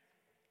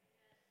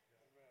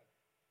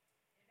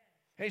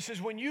 And he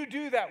says, when you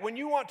do that, when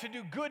you want to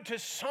do good to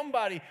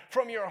somebody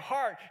from your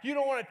heart, you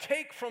don't want to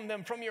take from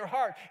them from your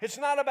heart. It's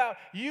not about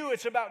you,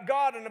 it's about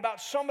God and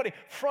about somebody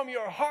from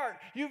your heart.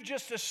 You've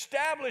just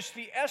established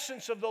the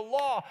essence of the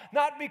law,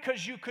 not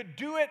because you could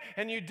do it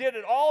and you did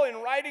it all in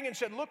writing and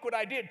said, look what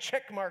I did,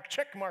 check mark,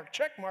 check mark,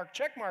 check mark,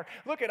 check mark.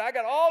 Look I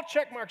got all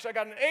check marks, I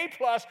got an A+,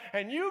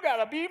 and you got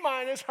a B-,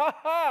 ha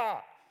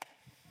ha.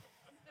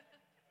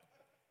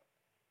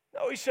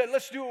 No, he said,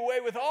 let's do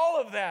away with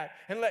all of that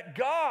and let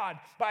God,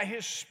 by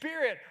his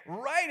Spirit,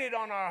 write it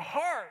on our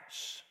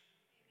hearts.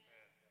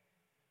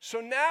 So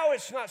now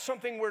it's not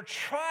something we're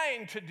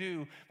trying to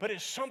do, but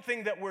it's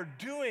something that we're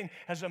doing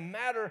as a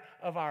matter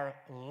of our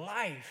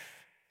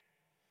life.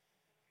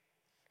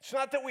 It's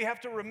not that we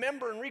have to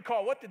remember and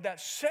recall, what did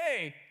that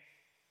say?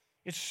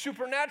 It's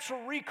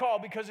supernatural recall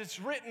because it's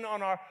written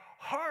on our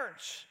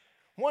hearts.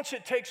 Once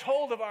it takes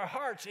hold of our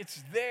hearts,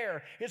 it's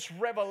there. It's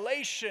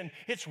revelation.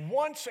 It's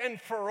once and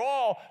for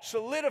all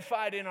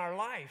solidified in our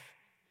life.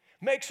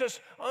 Makes us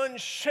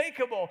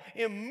unshakable,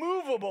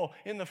 immovable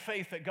in the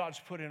faith that God's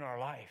put in our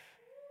life.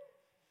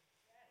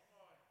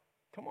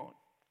 Come on.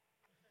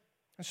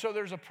 And so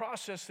there's a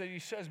process that he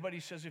says, but he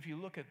says if you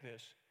look at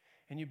this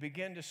and you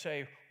begin to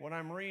say, what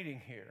I'm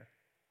reading here,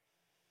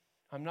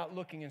 I'm not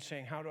looking and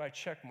saying, how do I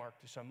check mark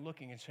this? I'm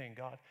looking and saying,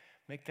 God,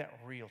 make that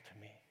real to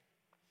me.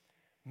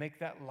 Make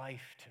that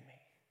life to me.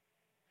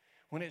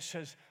 When it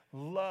says,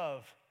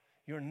 love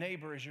your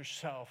neighbor as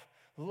yourself,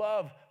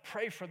 Love,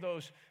 pray for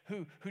those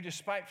who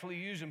despitefully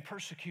use and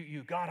persecute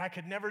you. God, I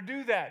could never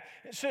do that.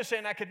 Instead of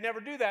saying I could never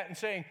do that and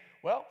saying,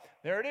 well,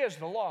 there it is.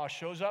 The law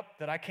shows up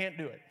that I can't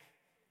do it.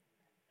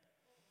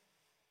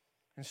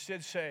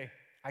 Instead say,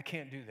 I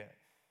can't do that.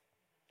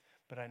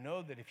 But I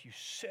know that if you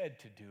said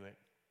to do it,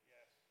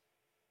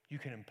 you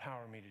can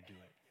empower me to do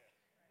it.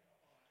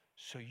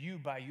 So you,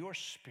 by your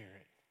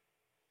Spirit,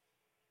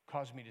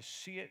 cause me to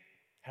see it,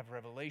 have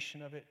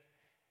revelation of it,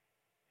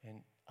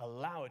 and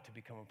allow it to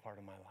become a part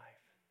of my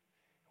life.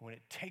 And when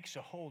it takes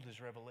a hold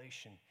as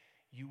revelation,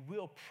 you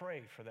will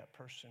pray for that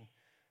person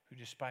who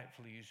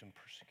despitefully use and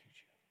persecute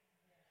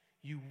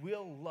you. You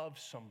will love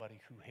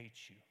somebody who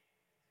hates you.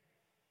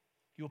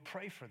 You'll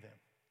pray for them.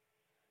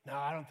 No,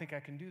 I don't think I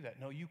can do that.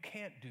 No, you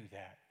can't do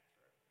that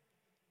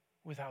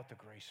without the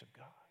grace of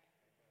God.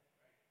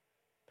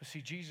 But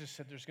see, Jesus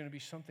said there's going to be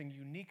something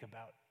unique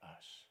about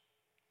us,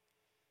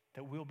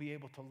 that we'll be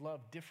able to love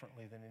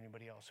differently than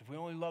anybody else. If we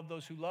only love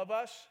those who love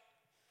us,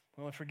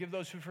 we only forgive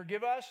those who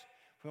forgive us,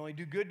 if we only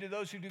do good to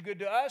those who do good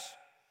to us,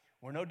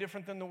 we're no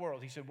different than the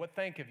world. He said, what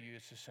thank of you?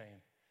 It's the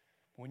same.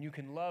 When you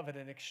can love at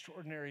an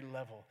extraordinary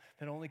level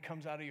that only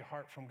comes out of your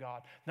heart from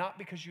God, not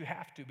because you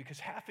have to, because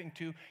having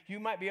to, you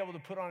might be able to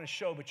put on a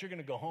show, but you're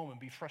going to go home and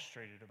be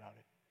frustrated about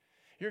it.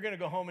 You're going to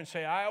go home and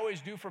say, I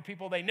always do for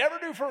people, they never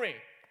do for me.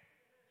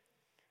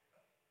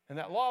 And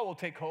that law will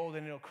take hold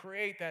and it'll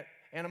create that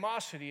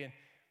animosity and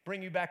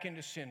bring you back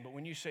into sin. But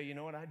when you say, you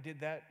know what, I did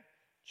that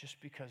just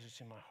because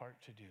it's in my heart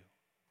to do,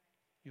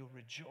 you'll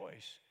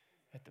rejoice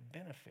at the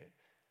benefit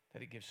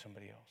that it gives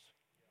somebody else.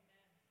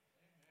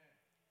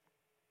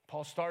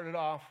 Paul started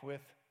off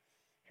with,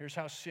 here's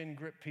how sin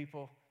gripped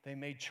people. They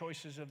made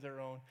choices of their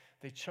own.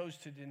 They chose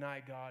to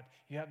deny God.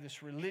 You have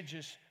this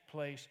religious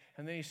place.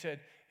 And then he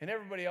said, and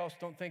everybody else,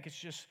 don't think it's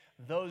just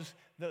those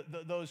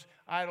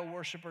idol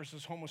worshipers,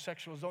 those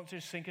homosexuals. Don't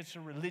just think it's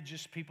the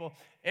religious people.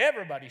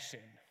 Everybody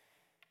sinned.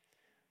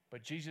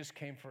 But Jesus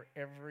came for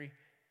every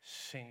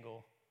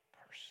single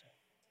person.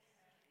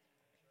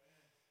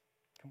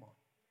 Come on.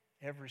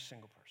 Every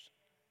single person.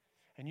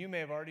 And you may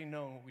have already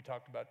known what we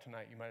talked about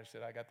tonight. You might have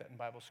said, I got that in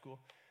Bible school.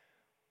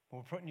 But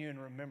we're putting you in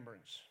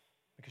remembrance.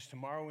 Because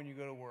tomorrow when you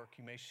go to work,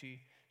 you may see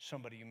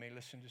somebody, you may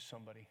listen to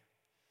somebody.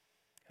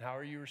 And how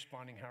are you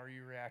responding? How are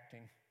you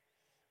reacting?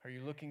 Are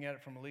you looking at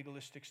it from a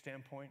legalistic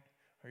standpoint?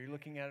 Are you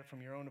looking at it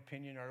from your own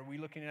opinion? Or are we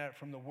looking at it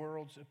from the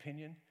world's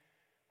opinion?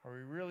 Are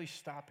we really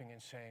stopping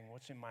and saying,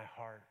 what's in my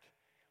heart?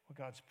 What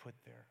God's put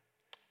there?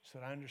 So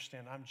that I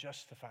understand I'm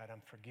justified,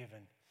 I'm forgiven.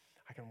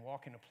 I can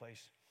walk in a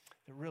place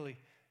that really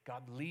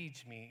God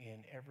leads me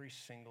in every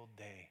single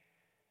day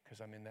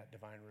because I'm in that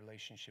divine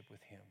relationship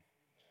with Him.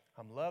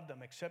 I'm loved,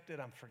 I'm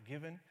accepted, I'm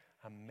forgiven,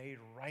 I'm made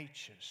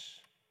righteous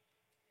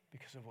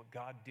because of what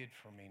God did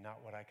for me, not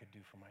what I could do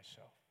for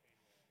myself.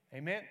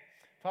 Amen?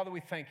 Father,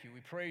 we thank you, we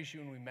praise you,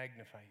 and we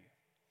magnify you.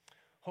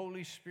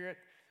 Holy Spirit,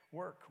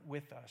 work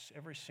with us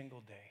every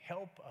single day.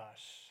 Help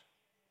us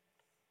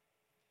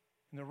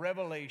in the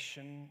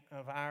revelation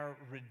of our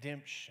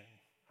redemption,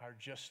 our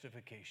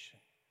justification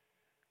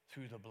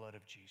through the blood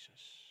of Jesus.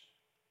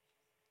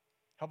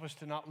 Help us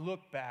to not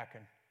look back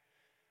and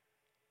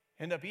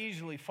end up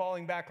easily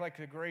falling back like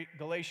the great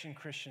Galatian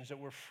Christians, that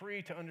we're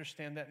free to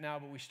understand that now,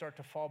 but we start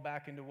to fall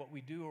back into what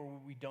we do or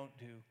what we don't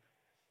do.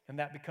 And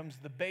that becomes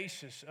the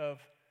basis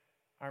of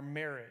our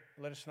merit.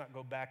 Let us not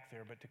go back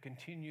there, but to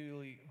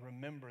continually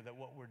remember that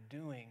what we're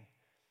doing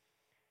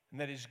and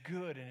that is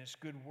good and its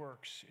good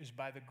works is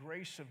by the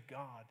grace of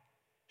God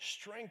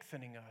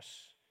strengthening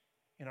us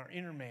in our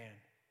inner man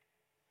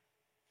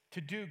to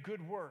do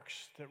good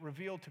works that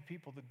reveal to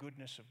people the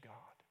goodness of God.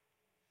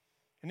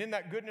 And in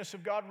that goodness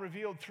of God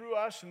revealed through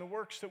us and the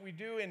works that we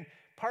do in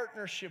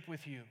partnership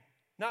with you,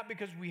 not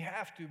because we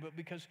have to, but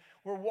because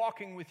we're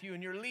walking with you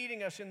and you're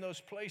leading us in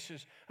those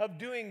places of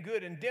doing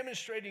good and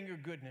demonstrating your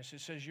goodness. It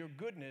says your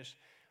goodness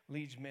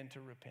leads men to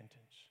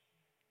repentance.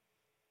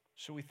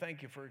 So we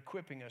thank you for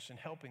equipping us and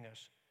helping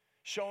us,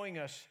 showing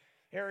us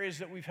areas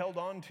that we've held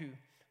on to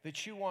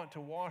that you want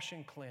to wash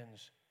and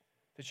cleanse,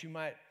 that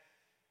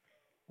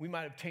we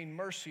might obtain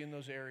mercy in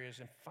those areas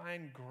and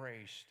find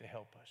grace to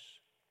help us.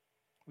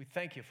 We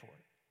thank you for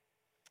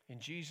it. In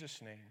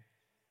Jesus' name,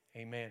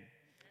 amen.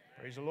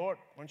 Praise the Lord.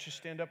 Why don't you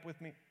stand up with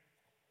me?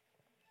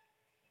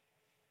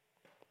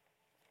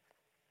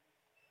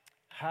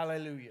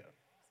 Hallelujah.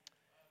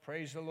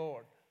 Praise the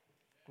Lord.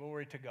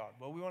 Glory to God.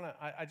 Well,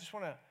 I just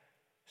want to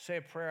say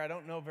a prayer. I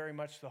don't know very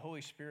much the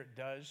Holy Spirit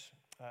does.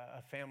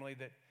 A family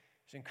that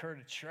has incurred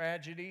a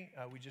tragedy.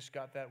 We just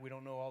got that. We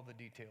don't know all the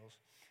details,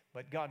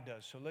 but God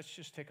does. So let's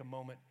just take a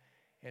moment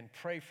and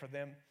pray for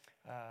them.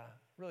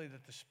 Really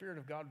that the Spirit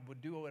of God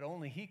would do what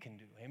only He can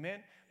do. Amen?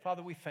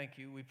 Father, we thank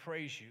you. We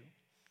praise you.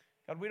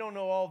 God, we don't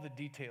know all the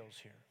details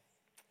here.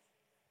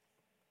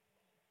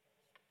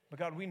 But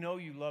God, we know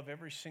you love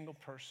every single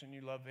person.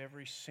 You love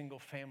every single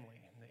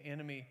family. And the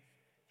enemy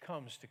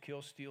comes to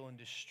kill, steal, and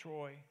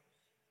destroy,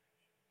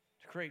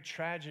 to create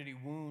tragedy,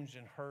 wounds,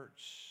 and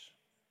hurts,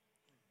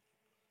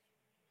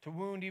 to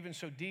wound even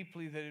so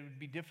deeply that it would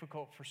be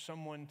difficult for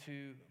someone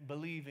to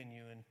believe in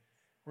you and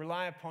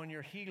rely upon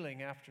your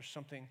healing after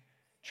something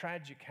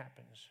tragic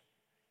happens.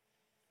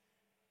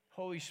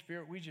 Holy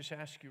Spirit, we just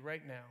ask you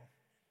right now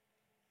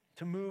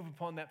to move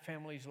upon that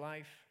family's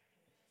life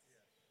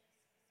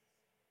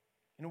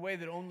in a way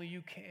that only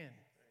you can.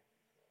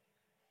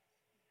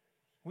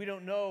 We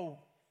don't know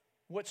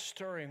what's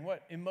stirring,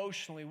 what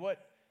emotionally, what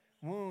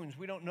wounds.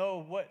 We don't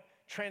know what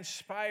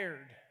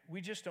transpired.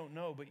 We just don't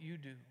know, but you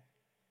do.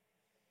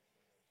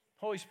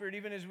 Holy Spirit,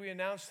 even as we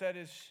announce that,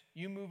 as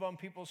you move on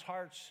people's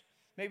hearts,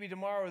 maybe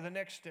tomorrow or the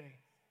next day,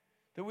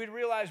 that we'd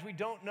realize we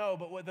don't know,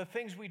 but what the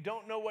things we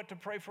don't know what to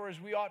pray for as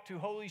we ought to,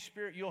 Holy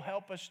Spirit, you'll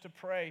help us to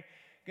pray.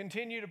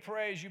 Continue to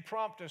pray as you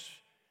prompt us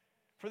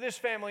for this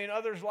family and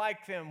others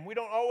like them. We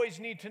don't always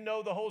need to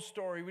know the whole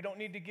story. We don't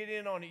need to get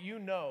in on it. You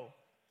know.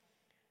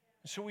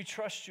 And so we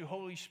trust you,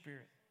 Holy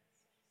Spirit.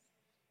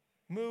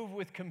 Move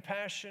with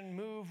compassion.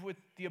 Move with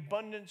the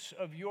abundance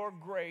of your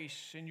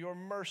grace and your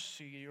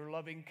mercy, your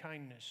loving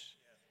kindness.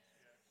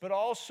 But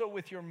also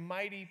with your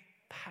mighty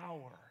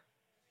power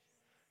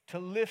to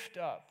lift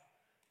up,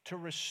 to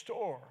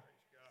restore,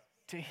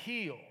 to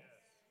heal,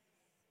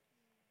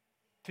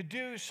 to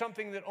do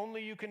something that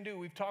only you can do.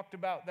 We've talked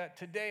about that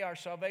today. Our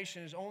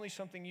salvation is only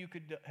something you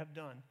could have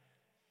done.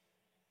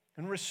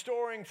 And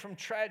restoring from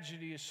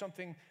tragedy is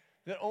something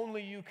that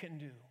only you can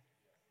do.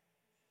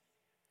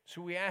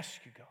 So we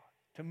ask you, God,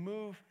 to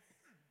move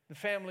the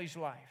family's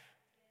life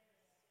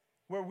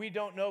where we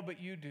don't know, but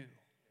you do.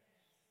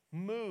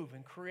 Move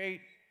and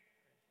create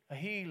a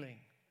healing,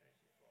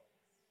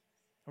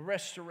 a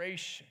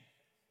restoration,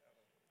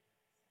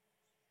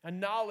 a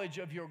knowledge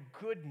of your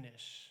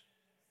goodness.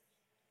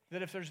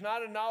 That if there's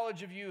not a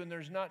knowledge of you and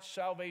there's not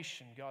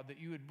salvation, God, that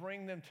you would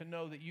bring them to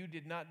know that you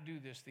did not do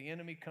this. The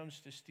enemy comes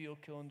to steal,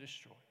 kill, and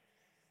destroy.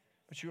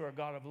 But you are a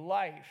God of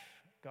life,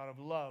 God of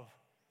love,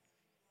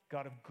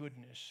 God of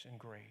goodness and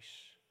grace.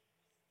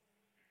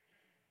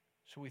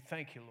 So we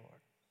thank you,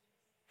 Lord,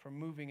 for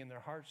moving in their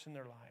hearts and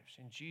their lives.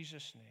 In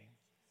Jesus' name,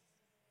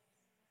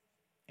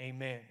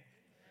 amen.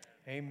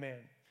 Amen.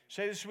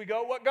 Say this as we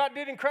go. What God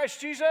did in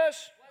Christ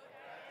Jesus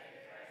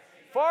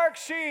far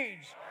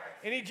exceeds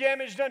any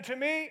damage done to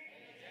me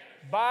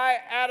by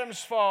Adam's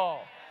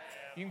fall.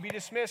 You can be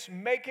dismissed.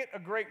 Make it a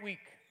great week.